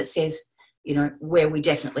and the one that says, you know, where we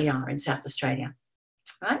definitely are in South Australia,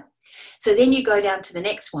 right? So then you go down to the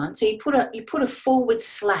next one. So you put a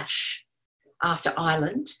 / after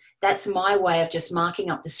island. That's my way of just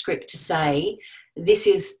marking up the script to say this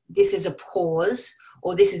is a pause,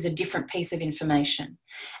 or this is a different piece of information.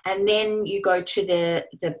 And then you go to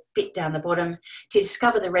the bit down the bottom. To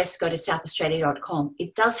discover the rest, go to southaustralia.com.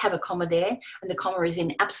 It does have a comma there, and the comma is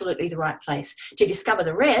in absolutely the right place. To discover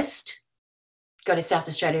the rest, go to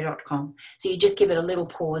southaustralia.com. So you just give it a little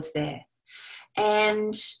pause there.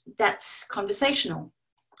 And that's conversational.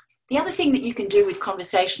 The other thing that you can do with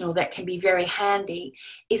conversational that can be very handy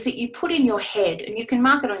is that you put in your head, and you can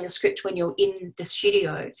mark it on your script when you're in the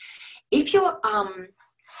studio. If you're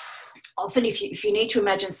often if you need to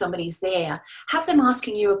imagine somebody's there, have them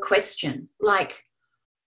asking you a question like,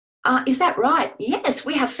 is that right? Yes,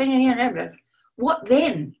 we have. What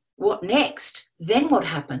then? What next? Then what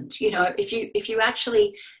happened? You know, if you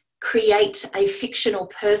actually create a fictional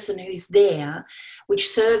person who's there, which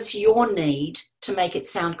serves your need to make it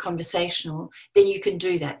sound conversational, then you can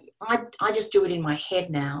do that. I just do it in my head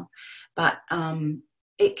now, but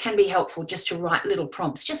it can be helpful just to write little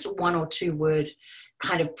prompts, just 1 or 2 word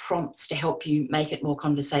kind of prompts to help you make it more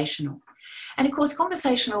conversational. And of course,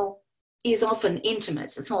 conversational is often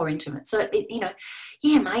intimate. It's more intimate. So,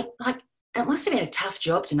 yeah, mate, like it must have been a tough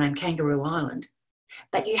job to name Kangaroo Island,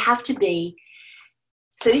 but you have to be.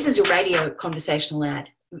 So this is a radio conversational ad.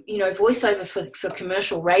 You know, voiceover for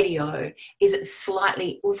commercial radio is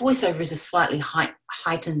voiceover is a slightly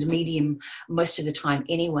heightened medium most of the time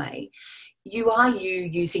anyway. You are you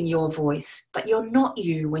using your voice, but you're not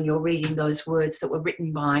you when you're reading those words that were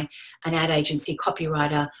written by an ad agency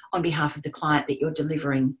copywriter on behalf of the client that you're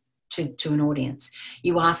delivering to an audience.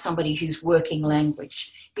 You are somebody who's working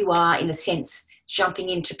language. You are, in a sense, jumping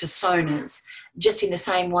into personas, just in the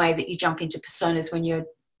same way that you jump into personas when you're,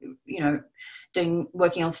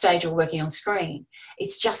 working on stage or working on screen.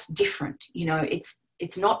 It's just different. You know,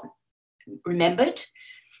 it's not remembered.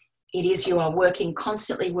 It is, you are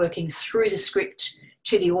constantly working through the script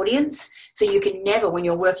to the audience. So you can never, when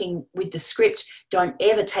you're working with the script, don't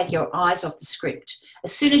ever take your eyes off the script.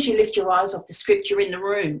 As soon as you lift your eyes off the script, you're in the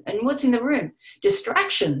room. And what's in the room?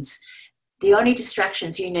 Distractions. The only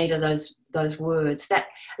distractions you need are those words. That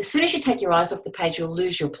as soon as you take your eyes off the page, you'll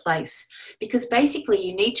lose your place, because basically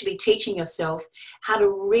you need to be teaching yourself how to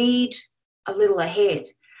read a little ahead.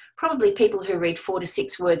 Probably people who read 4 to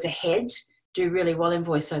 6 words ahead do really well in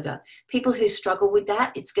voiceover. People who struggle with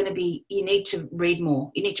that, it's going to be, you need to read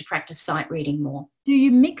more. You need to practice sight reading more. Do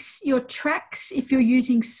you mix your tracks if you're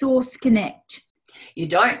using Source Connect? You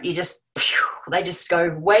don't. They just go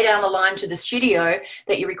way down the line to the studio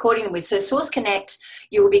that you're recording them with. So Source Connect,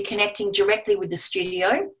 you will be connecting directly with the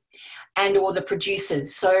studio and or the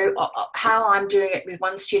producers. So how I'm doing it with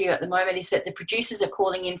one studio at the moment is that the producers are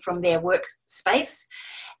calling in from their workspace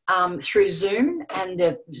through Zoom, and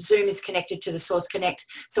the Zoom is connected to the Source Connect,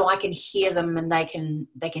 so I can hear them and they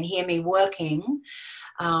can hear me working,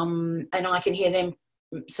 and I can hear them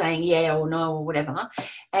saying yeah or no or whatever,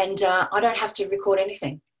 and I don't have to record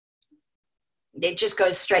anything. It just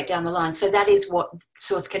goes straight down the line. So that is what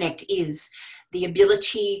Source Connect is, the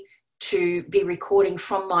ability to be recording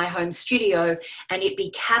from my home studio and it be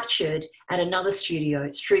captured at another studio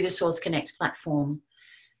through the Source Connect platform.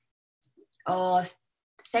 Oh,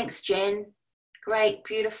 thanks, Jen. Great,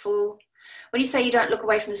 beautiful. When you say you don't look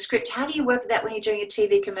away from the script, how do you work that when you're doing a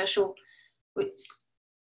TV commercial?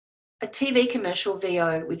 A TV commercial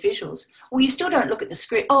VO with visuals? Well, you still don't look at the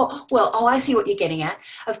script. Oh, I see what you're getting at.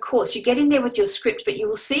 Of course, you get in there with your script, but you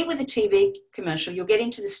will see with a TV commercial, you'll get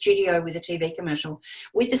into the studio with a TV commercial.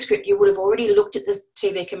 With the script, you would have already looked at the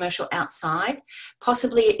TV commercial outside.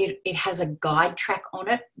 Possibly it has a guide track on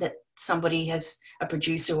it that somebody has, a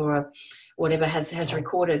producer or whatever has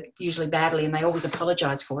recorded, usually badly, and they always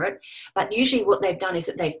apologise for it. But usually what they've done is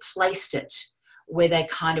that they've placed it where they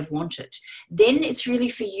kind of want it. Then it's really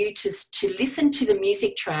for you to listen to the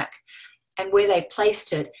music track and where they've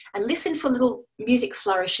placed it, and listen for little music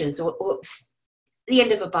flourishes or the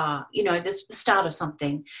end of a bar, the start of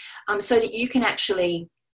something, so that you can actually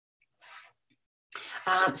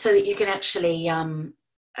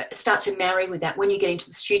start to marry with that when you get into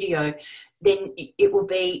the studio. then it will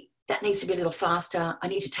be, that needs to be a little faster. I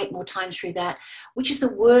need to take more time through that. Which is the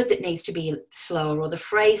word that needs to be slower, or the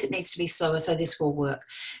phrase that needs to be slower, so this will work.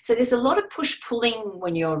 So there's a lot of push-pulling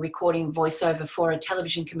when you're recording voiceover for a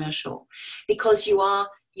television commercial, because you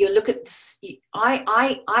look at this,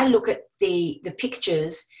 I look at the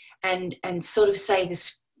pictures and sort of say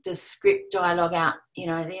the script dialogue out,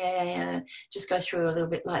 just go through a little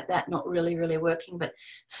bit like that, not really working, but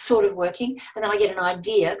sort of working. And then I get an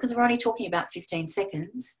idea, because we're only talking about 15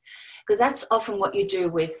 seconds, because that's often what you do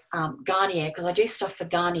with Garnier, because I do stuff for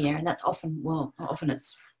Garnier, and that's often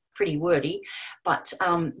it's pretty wordy, but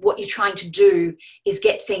what you're trying to do is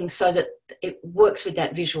get things so that it works with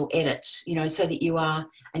that visual edit, so that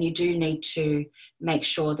you do need to make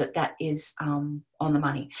sure that that is on the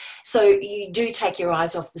money. So you do take your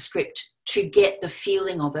eyes off the script to get the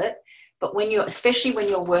feeling of it. But especially when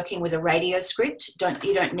you're working with a radio script,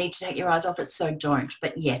 you don't need to take your eyes off it, so don't.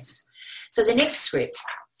 But yes. So the next script,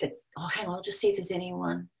 hang on, I'll just see if there's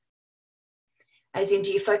anyone. As in,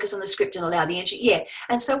 do you focus on the script and allow the engineer? Yeah.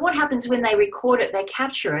 And so what happens when they record it, they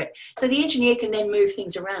capture it, so the engineer can then move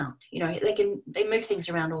things around. They move things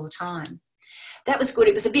around all the time. That was good.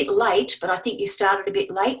 It was a bit late, but I think you started a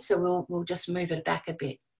bit late, so we'll just move it back a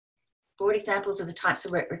bit. Broad examples of the types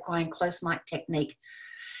of work requiring close mic technique.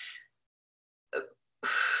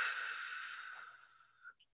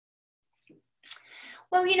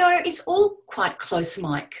 Well, it's all quite close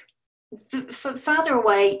mic. Farther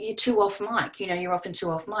away, you're too off mic. You're often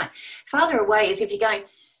too off mic. Farther away is if you're going,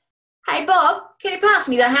 hey, Bob, can you pass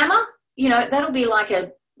me the hammer? That'll be like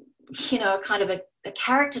a kind of a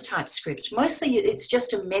character type script. Mostly it's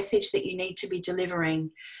just a message that you need to be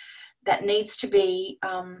delivering that needs to be,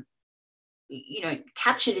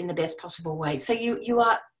 captured in the best possible way. So you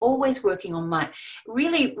are always working on mic.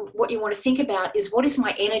 Really, what you want to think about is, what is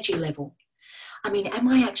my energy level? I mean, am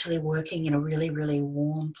I actually working in a really, really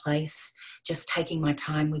warm place, just taking my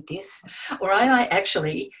time with this? Or am I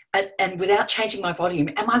actually, and without changing my volume,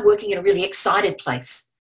 am I working in a really excited place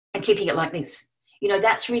and keeping it like this?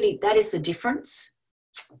 That is the difference.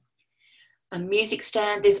 A music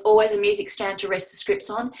stand, there's always a music stand to rest the scripts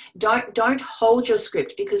on. Don't hold your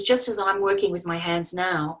script, because just as I'm working with my hands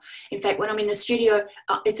now, in fact, when I'm in the studio,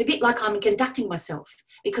 it's a bit like I'm conducting myself,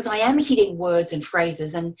 because I am hitting words and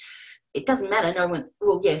phrases, and it doesn't matter. No one,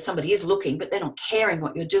 somebody is looking, but they're not caring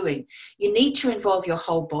what you're doing. You need to involve your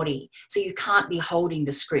whole body. So you can't be holding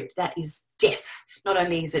the script. That is death. Not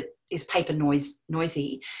only is paper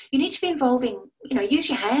noisy, you need to be involving, use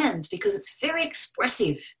your hands, because it's very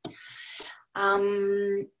expressive.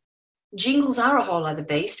 Jingles are a whole other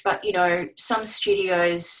beast, but, some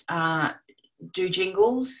studios do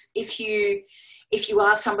jingles. If you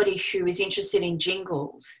are somebody who is interested in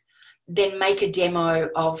jingles, then make a demo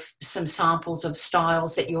of some samples of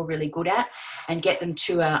styles that you're really good at and get them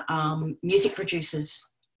to music producers.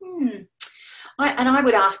 I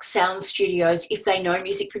would ask sound studios if they know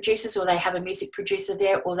music producers, or they have a music producer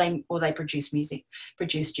there, or they produce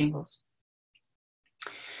jingles.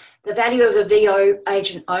 The value of a VO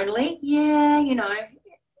agent only. Yeah,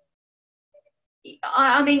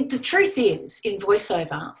 I mean, the truth is, in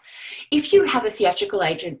voiceover, if you have a theatrical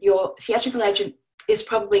agent, your theatrical agent is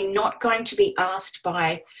probably not going to be asked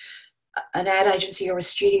by an ad agency or a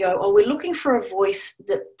studio, or we're looking for a voice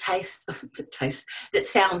that that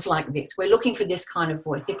sounds like this. We're looking for this kind of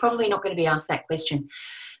voice. They're probably not going to be asked that question.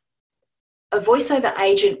 A voiceover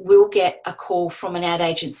agent will get a call from an ad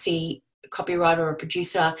agency, a copywriter or a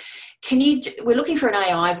producer. We're looking for an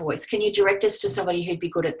AI voice. Can you direct us to somebody who'd be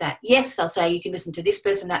good at that? Yes, they'll say, you can listen to this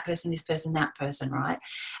person, that person, this person, that person, right?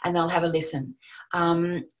 And they'll have a listen.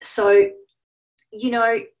 You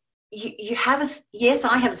have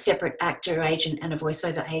I have a separate actor agent and a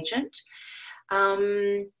voiceover agent.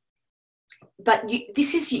 But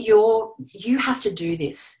you have to do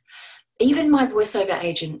this. Even my voiceover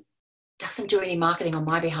agent doesn't do any marketing on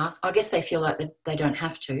my behalf. I guess they feel like they don't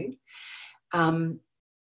have to.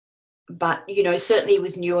 But, certainly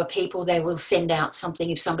with newer people, they will send out something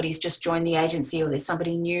if somebody's just joined the agency, or there's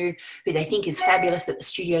somebody new who they think is fabulous that the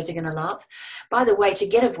studios are going to love. By the way, to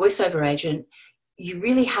get a voiceover agent, you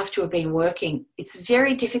really have to have been working. It's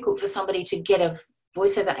very difficult for somebody to get a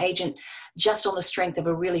voiceover agent just on the strength of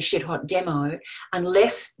a really shit hot demo,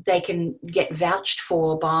 unless they can get vouched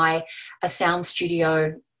for by a sound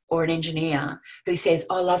studio or an engineer who says,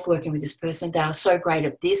 I love working with this person. They are so great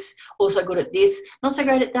at this, also good at this, not so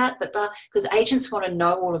great at that, but because agents want to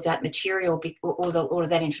know all of that material, all of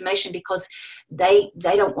that information, because they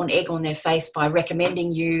don't want egg on their face by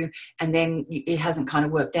recommending you and then it hasn't kind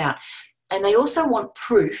of worked out. And they also want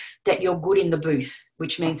proof that you're good in the booth,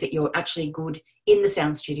 which means that you're actually good in the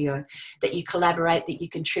sound studio, that you collaborate, that you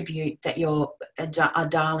contribute, that you're a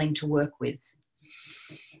darling to work with.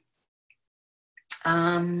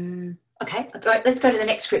 Okay, let's go to the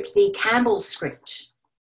next script, the Campbell script.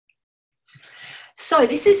 So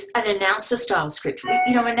this is an announcer style script.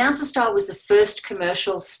 You know, announcer style was the first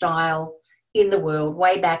commercial style in the world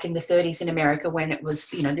way back in the 30s in America, when it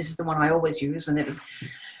was, you know, this is the one I always use, when it was,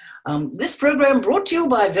 this program brought to you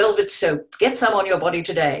by Velvet Soap. Get some on your body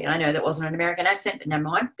today. I know that wasn't an American accent, but never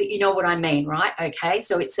mind. But you know what I mean, right? Okay,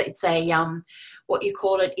 so it's a what you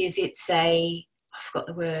call it is I forgot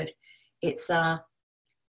the word. I'll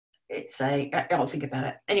think about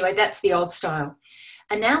it. Anyway, that's the old style.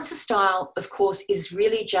 Announcer style, of course, is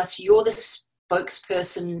really just you're the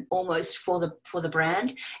spokesperson almost for the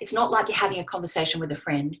brand. It's not like you're having a conversation with a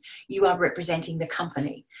friend. You are representing the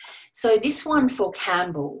company. So this one for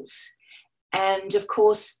Campbell's, and of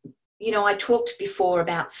course, you know, I talked before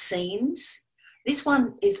about scenes. This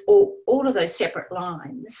one is all of those separate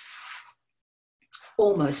lines,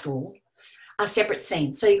 almost all, are separate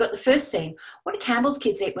scenes. So you've got the first scene. What do Campbell's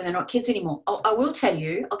kids eat when they're not kids anymore? I will tell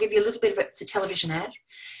you, I'll give you a little bit of it's a television ad.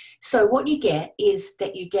 So what you get is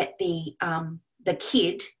that you get the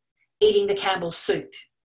kid eating the Campbell's soup.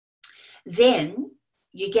 Then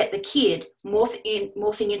you get the kid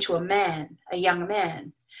morphing into a young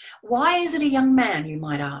man. Why is it a young man, you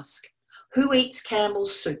might ask? Who eats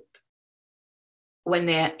Campbell's soup when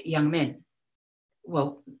they're young men?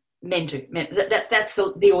 Well, men do. That's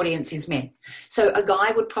the audience is men. So a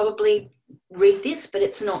guy would probably read this, but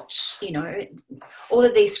it's not, you know, all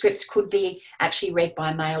of these scripts could be actually read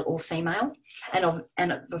by male or female,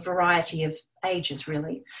 and a variety of ages,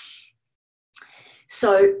 really.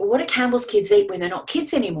 So what do Campbell's kids eat when they're not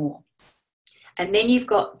kids anymore? And then you've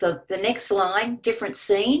got the next line, different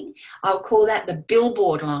scene. I'll call that the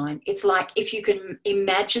billboard line. It's like if you can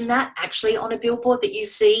imagine that actually on a billboard that you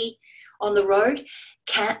see on the road.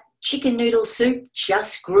 Chicken noodle soup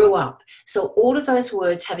just grew up. So all of those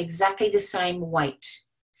words have exactly the same weight.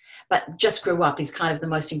 But just grew up is kind of the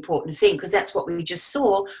most important thing, because that's what we just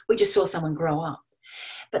saw. We just saw someone grow up.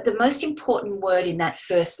 But the most important word in that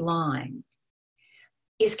first line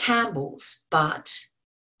is Campbell's, but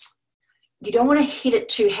you don't want to hit it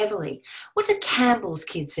too heavily. What do Campbell's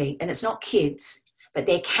kids eat? And it's not kids, but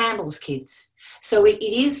they're Campbell's kids. So it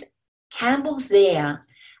is, Campbell's there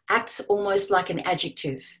acts almost like an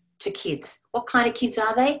adjective to kids. What kind of kids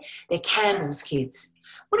are they? They're Campbell's kids.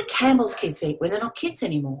 What do Campbell's kids eat when they're not kids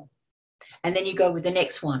anymore? And then you go with the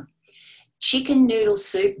next one. Chicken noodle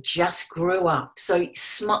soup just grew up. So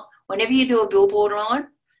whenever you do a billboard line,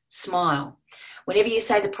 smile. Whenever you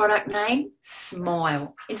say the product name,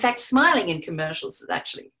 smile. In fact, smiling in commercials is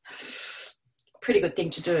actually a pretty good thing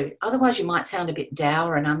to do. Otherwise, you might sound a bit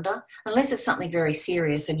dour and under, unless it's something very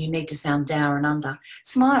serious and you need to sound dour and under.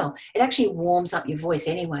 Smile. It actually warms up your voice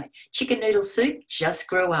anyway. Chicken noodle soup just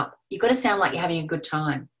grew up. You've got to sound like you're having a good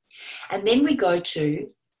time. And then we go to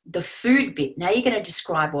the food bit. Now you're going to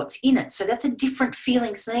describe what's in it. So that's a different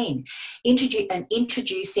feeling scene.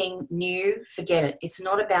 Introducing new, forget it. It's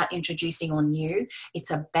not about introducing on new. It's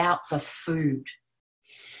about the food.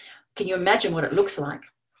 Can you imagine what it looks like?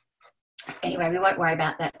 Anyway, we won't worry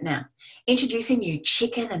about that now. Introducing new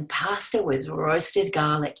chicken and pasta with roasted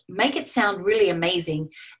garlic. Make it sound really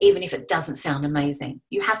amazing, even if it doesn't sound amazing.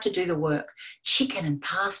 You have to do the work. Chicken and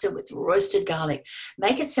pasta with roasted garlic.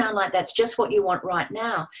 Make it sound like that's just what you want right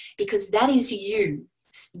now, because that is you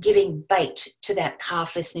giving bait to that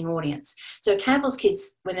half-listening audience. So Campbell's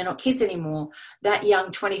kids, when they're not kids anymore, that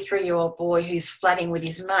young 23-year-old boy who's flatting with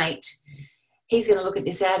his mate, he's going to look at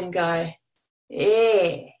this ad and go,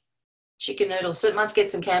 yeah, chicken noodle soup, must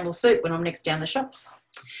get some Campbell's soup when I'm next down the shops,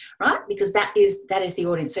 right? Because that is the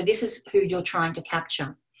audience. So this is who you're trying to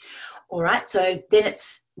capture. All right, so then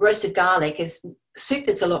it's roasted garlic is soup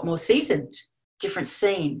that's a lot more seasoned, different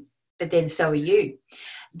scene, but then so are you.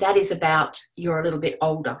 That is about you're a little bit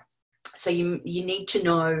older. So you need to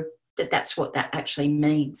know that that's what that actually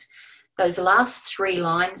means. Those last three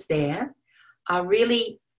lines there are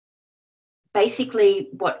really basically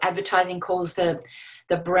what advertising calls the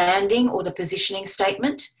branding or the positioning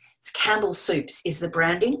statement. It's Campbell's Soups is the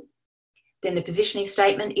branding. Then the positioning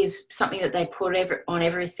statement is something that they put on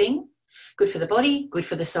everything. Good for the body, good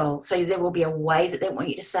for the soul. So there will be a way that they want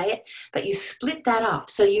you to say it, but you split that up.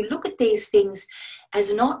 So you look at these things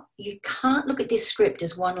as you can't look at this script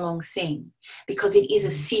as one long thing, because it is a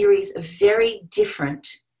series of very different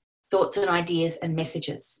thoughts and ideas and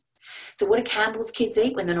messages. So what do Campbell's kids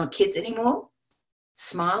eat when they're not kids anymore?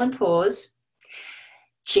 Smile and pause.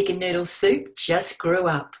 Chicken noodle soup just grew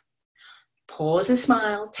up. Pause and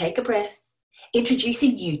smile, take a breath.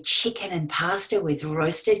 Introducing you chicken and pasta with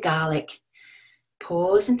roasted garlic.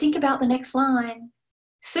 Pause and think about the next line.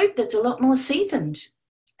 Soup that's a lot more seasoned.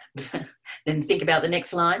 Then think about the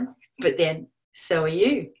next line, but then so are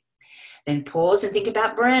you. Then pause and think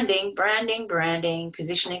about branding,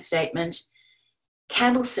 positioning statement.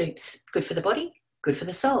 Campbell soups, good for the body, good for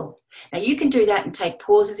the soul. Now you can do that and take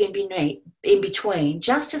pauses in between,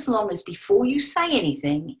 just as long as before you say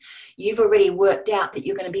anything, you've already worked out that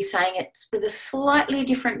you're going to be saying it with a slightly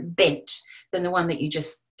different bent than the one that you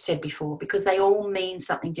just said before, because they all mean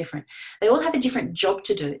something different. They all have a different job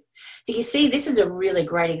to do. So you see, this is a really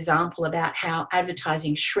great example about how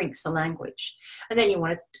advertising shrinks the language. And then you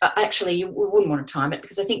want to, actually, you wouldn't want to time it,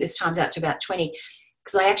 because I think this times out to about 20,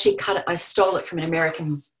 because I actually I stole it from an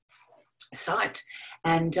American site,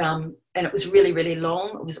 and it was really, really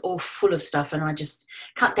long. It was all full of stuff, and I just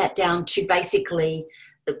cut that down to basically,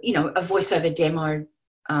 a voiceover demo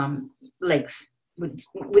length,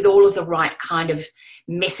 with all of the right kind of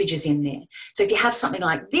messages in there. So if you have something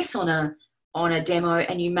like this on a demo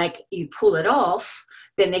and you pull it off,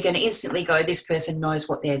 then they're going to instantly go, this person knows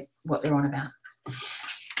what they're on about.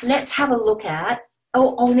 Let's have a look at,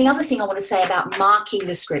 and the other thing I want to say about marking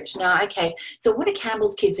the script. Now, okay, so what do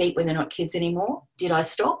Campbell's kids eat when they're not kids anymore? Did I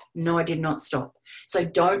stop? No, I did not stop. So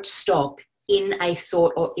don't stop in a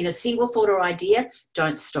thought, or in a single thought or idea.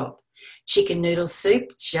 Don't stop. Chicken noodle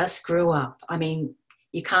soup just grew up. I mean,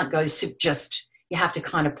 you can't go soup just, you have to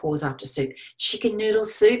kind of pause after soup. Chicken noodle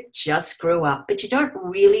soup just grew up, but you don't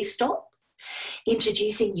really stop.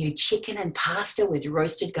 Introducing you chicken and pasta with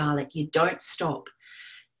roasted garlic. You don't stop.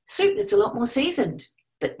 Soup that's a lot more seasoned,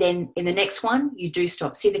 but then in the next one, you do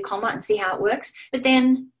stop. See the comma and see how it works. But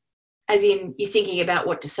then, as in you're thinking about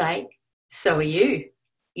what to say, so are you.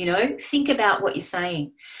 Think about what you're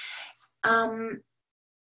saying.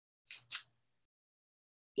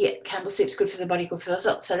 Yeah, Campbell soup's good for the body, good for the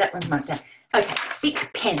soul. So that one's marked down. Okay,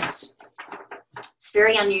 Bic pens. It's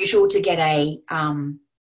very unusual to get a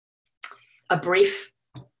brief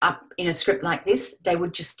up in a script like this. They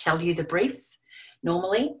would just tell you the brief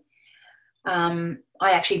normally. I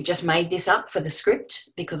actually just made this up for the script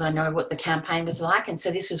because I know what the campaign was like, and so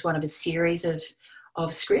this was one of a series of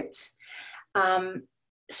scripts.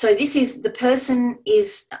 So this is, the person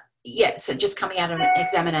is... so just coming out of an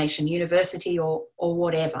examination, university or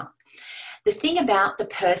whatever. The thing about the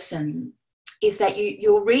person is that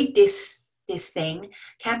you'll read this thing,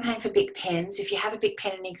 campaign for Bic pens. If you have a Bic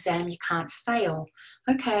pen in an exam, you can't fail.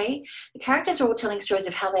 Okay, the characters are all telling stories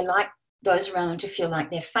of how they like those around them to feel like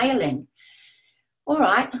they're failing. All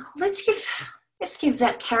right, let's give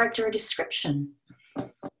that character a description.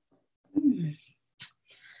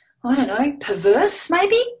 I don't know, perverse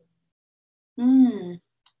maybe?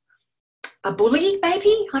 A bully,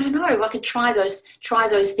 maybe? I don't know. I could try those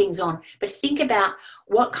things on. But think about,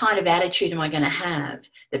 what kind of attitude am I going to have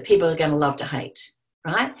that people are going to love to hate,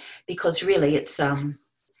 right? Because really it's, the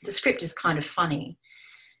script is kind of funny.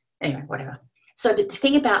 Anyway, whatever. So, but the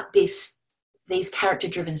thing about these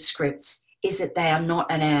character-driven scripts is that they are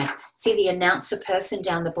not an ad. See, the announcer person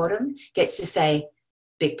down the bottom gets to say,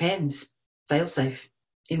 Bic pens, fail safe,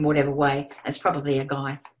 in whatever way. It's probably a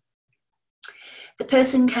guy. The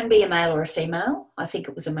person can be a male or a female. I think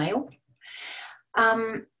it was a male.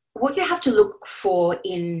 What you have to look for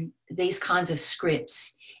in these kinds of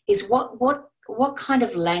scripts is what kind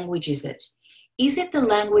of language is it? Is it the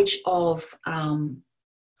language of kind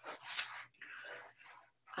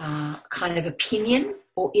of opinion,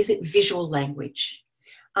 or is it visual language?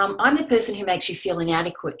 I'm the person who makes you feel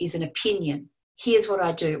inadequate is an opinion. Here's what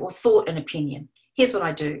I do, or thought and opinion. Here's what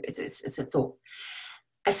I do. It's a thought.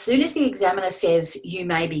 As soon as the examiner says you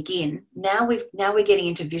may begin, now we're getting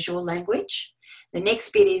into visual language. The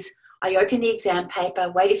next bit is, I open the exam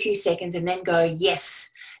paper, wait a few seconds, and then go,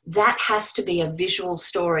 yes, that has to be a visual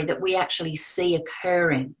story that we actually see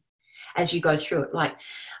occurring as you go through it. Like,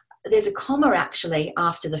 there's a comma actually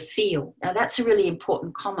after the feel. Now that's a really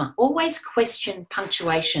important comma. Always question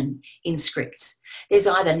punctuation in scripts. There's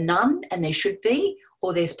either none, and there should be,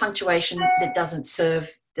 or there's punctuation that doesn't serve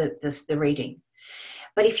the reading.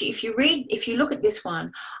 But if you look at this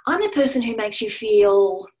one, I'm the person who makes you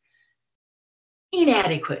feel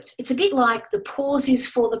inadequate. It's a bit like the pause is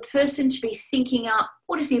for the person to be thinking up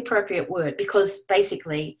what is the appropriate word, because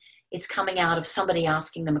basically it's coming out of somebody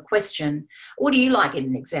asking them a question. What do you like in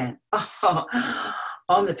an exam? Oh,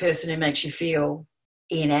 I'm the person who makes you feel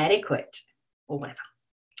inadequate, or whatever.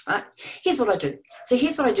 All right? Here's what I do. So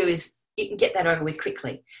here's what I do is, you can get that over with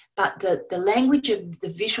quickly. But the language of the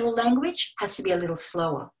visual language has to be a little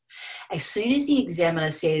slower. As soon as the examiner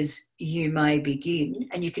says, you may begin,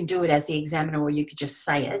 and you can do it as the examiner or you could just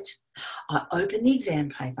say it, I open the exam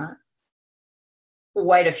paper,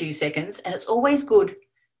 wait a few seconds, and it's always good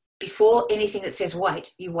before anything that says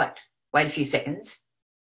wait, you wait a few seconds,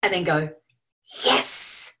 and then go,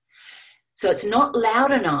 yes. So it's not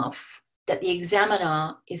loud enough that the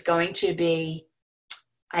examiner is going to be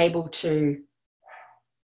able to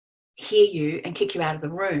hear you and kick you out of the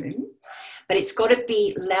room, but it's got to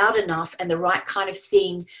be loud enough and the right kind of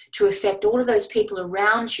thing to affect all of those people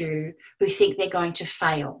around you who think they're going to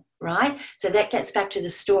fail, right? So that gets back to the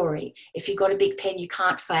story. If you've got a big pen, you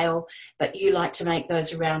can't fail, but you like to make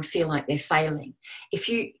those around feel like they're failing. If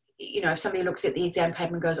if somebody looks at the exam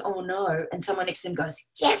paper and goes, oh no, and someone next to them goes,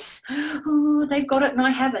 yes, oh, they've got it and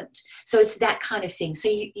I haven't. So it's that kind of thing. So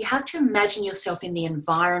you have to imagine yourself in the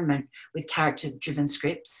environment with character-driven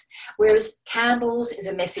scripts, whereas Campbell's is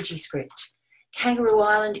a messagey script. Kangaroo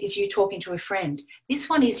Island is you talking to a friend. This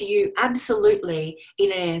one is you absolutely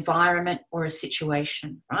in an environment or a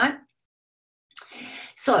situation, right?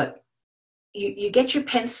 So you get your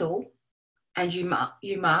pencil and you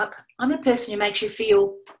mark, I'm a person who makes you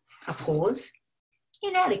feel, a pause,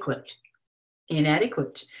 inadequate,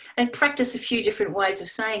 and practice a few different ways of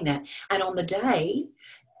saying that. And on the day,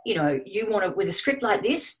 you want to, with a script like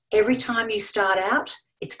this, every time you start out,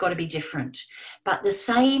 it's got to be different. But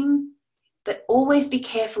always be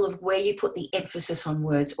careful of where you put the emphasis on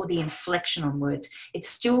words or the inflection on words. It's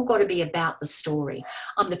still got to be about the story.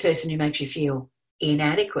 I'm the person who makes you feel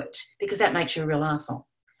inadequate, because that makes you a real asshole.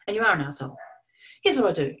 And you are an asshole. Here's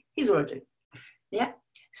what I do. Yeah.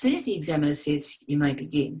 As soon as the examiner says you may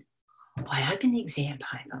begin, I open the exam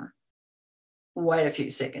paper, wait a few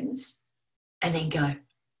seconds, and then go,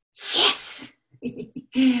 yes.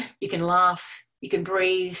 You can laugh, you can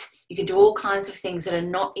breathe, you can do all kinds of things that are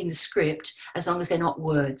not in the script as long as they're not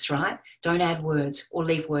words, right? Don't add words or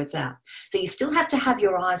leave words out. So you still have to have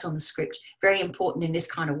your eyes on the script. Very important in this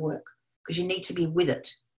kind of work, because you need to be with it.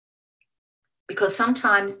 Because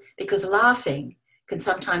laughing can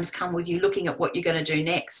sometimes come with you looking at what you're going to do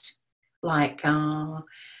next. Like,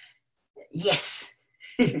 yes.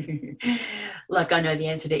 Like, I know the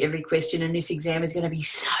answer to every question and this exam is going to be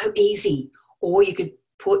so easy. Or you could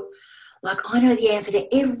put, like, I know the answer to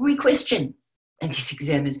every question and this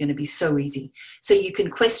exam is going to be so easy. So you can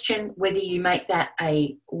question whether you make that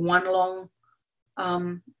a one long,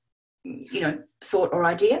 thought or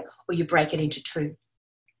idea, or you break it into two.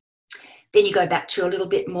 Then you go back to a little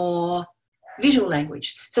bit more visual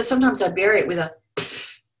language. So sometimes I bury it with a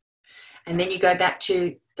and then you go back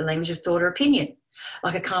to the language of thought or opinion.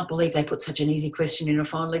 Like, I can't believe they put such an easy question in a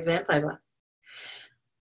final exam paper.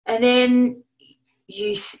 And then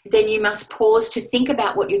you must pause to think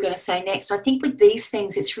about what you're going to say next. I think with these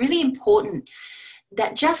things, it's really important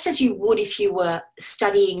that just as you would if you were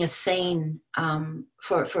studying a scene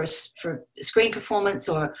for a screen performance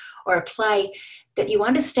or a play, that you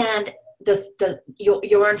understand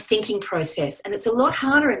your own thinking process. And it's a lot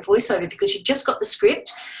harder in voiceover because you've just got the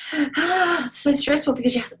script. It's so stressful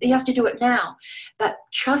because you have to do it now. But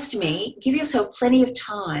trust me, give yourself plenty of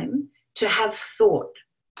time to have thought.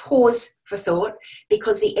 Pause for thought,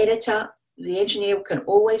 because the editor, the engineer can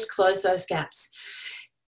always close those gaps.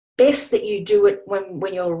 Best that you do it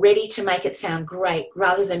when you're ready to make it sound great,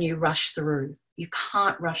 rather than you rush through. You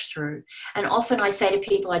can't rush through. And often I say to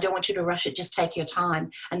people, I don't want you to rush it, just take your time,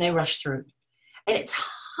 and they rush through. And it's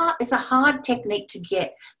hard, it's a hard technique to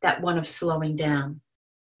get, that one of slowing down.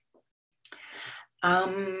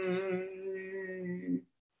 And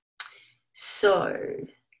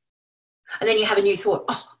then you have a new thought.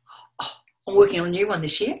 I'm working on a new one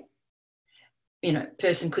this year.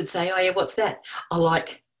 Person could say, oh yeah, what's that? I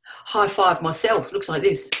like high five myself. Looks like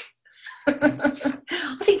this. I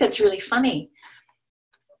think that's really funny.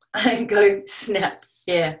 And go snap.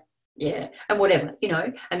 Yeah. And whatever,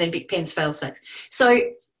 and then big pens fail safe. So,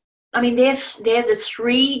 I mean, they're the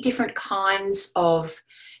three different kinds of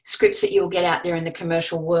scripts that you'll get out there in the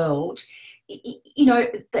commercial world.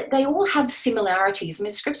 They all have similarities. I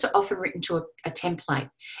mean, scripts are often written to a template.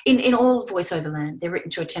 In all voiceover land, they're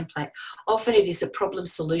written to a template. Often it is a problem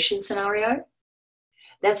solution scenario.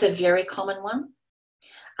 That's a very common one.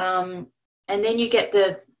 And then you get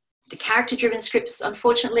the character-driven scripts.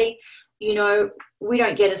 Unfortunately, we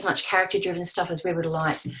don't get as much character-driven stuff as we would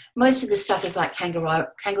like. Most of the stuff is like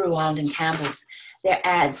Kangaroo Island and Campbell's. They're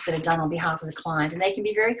ads that are done on behalf of the client, and they can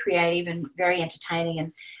be very creative and very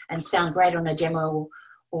entertaining and sound great on a demo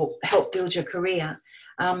or help build your career.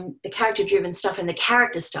 The character-driven stuff and the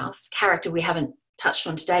character we haven't touched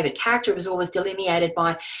on today, but character is always delineated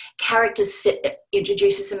by characters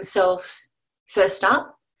introduces themselves first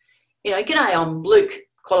up. You know, g'day, I'm Luke,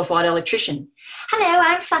 qualified electrician. Hello,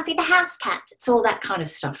 I'm Fluffy the house cat. It's all that kind of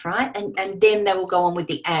stuff, right? And then they will go on with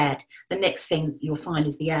the ad. The next thing you'll find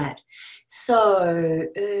is the ad. So,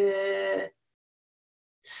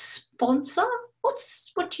 sponsor?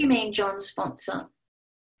 What do you mean, John, sponsor?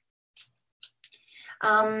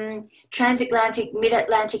 Transatlantic,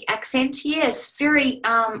 mid-Atlantic accent, yes, very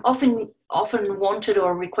often wanted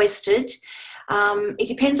or requested. It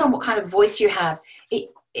depends on what kind of voice you have. It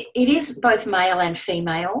is both male and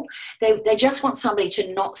female. They just want somebody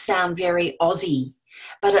to not sound very Aussie.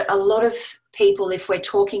 But a lot of people, if we're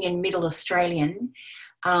talking in Middle Australian,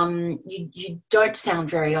 you don't sound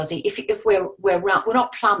very Aussie. If we're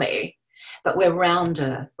not plummy, but we're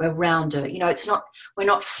rounder. You know, we're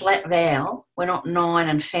not flat vowel. We're not nine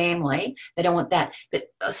and family. They don't want that. But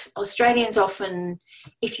Australians often,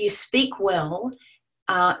 if you speak well,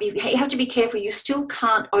 you have to be careful. You still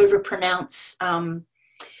can't overpronounce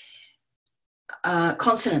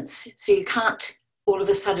consonants. So you can't all of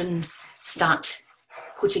a sudden start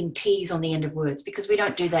putting T's on the end of words, because we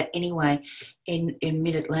don't do that anyway in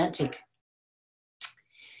Mid-Atlantic.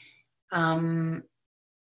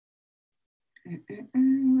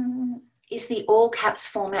 Is the all caps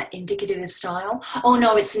format indicative of style? Oh,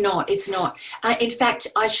 no, it's not. It's not. In fact,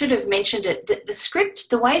 I should have mentioned it.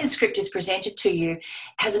 The way the script is presented to you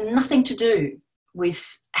has nothing to do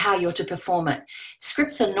with how you're to perform it.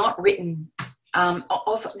 Scripts are not written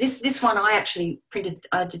this one I actually printed.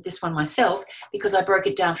 I did this one myself because I broke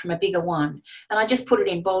it down from a bigger one, and I just put it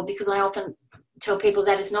in bold because I often tell people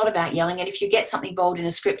that is not about yelling. And if you get something bold in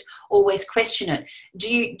a script, always question it. Do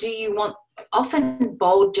you want? Often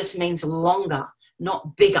bold just means longer,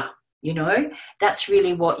 not bigger. You know, that's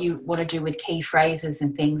really what you want to do with key phrases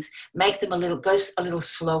and things. Make them go a little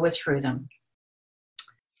slower through them.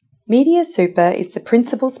 Media Super is the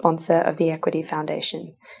principal sponsor of the Equity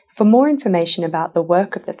Foundation. For more information about the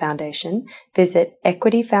work of the Foundation, visit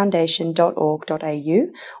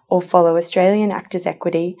equityfoundation.org.au or follow Australian Actors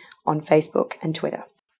Equity on Facebook and Twitter.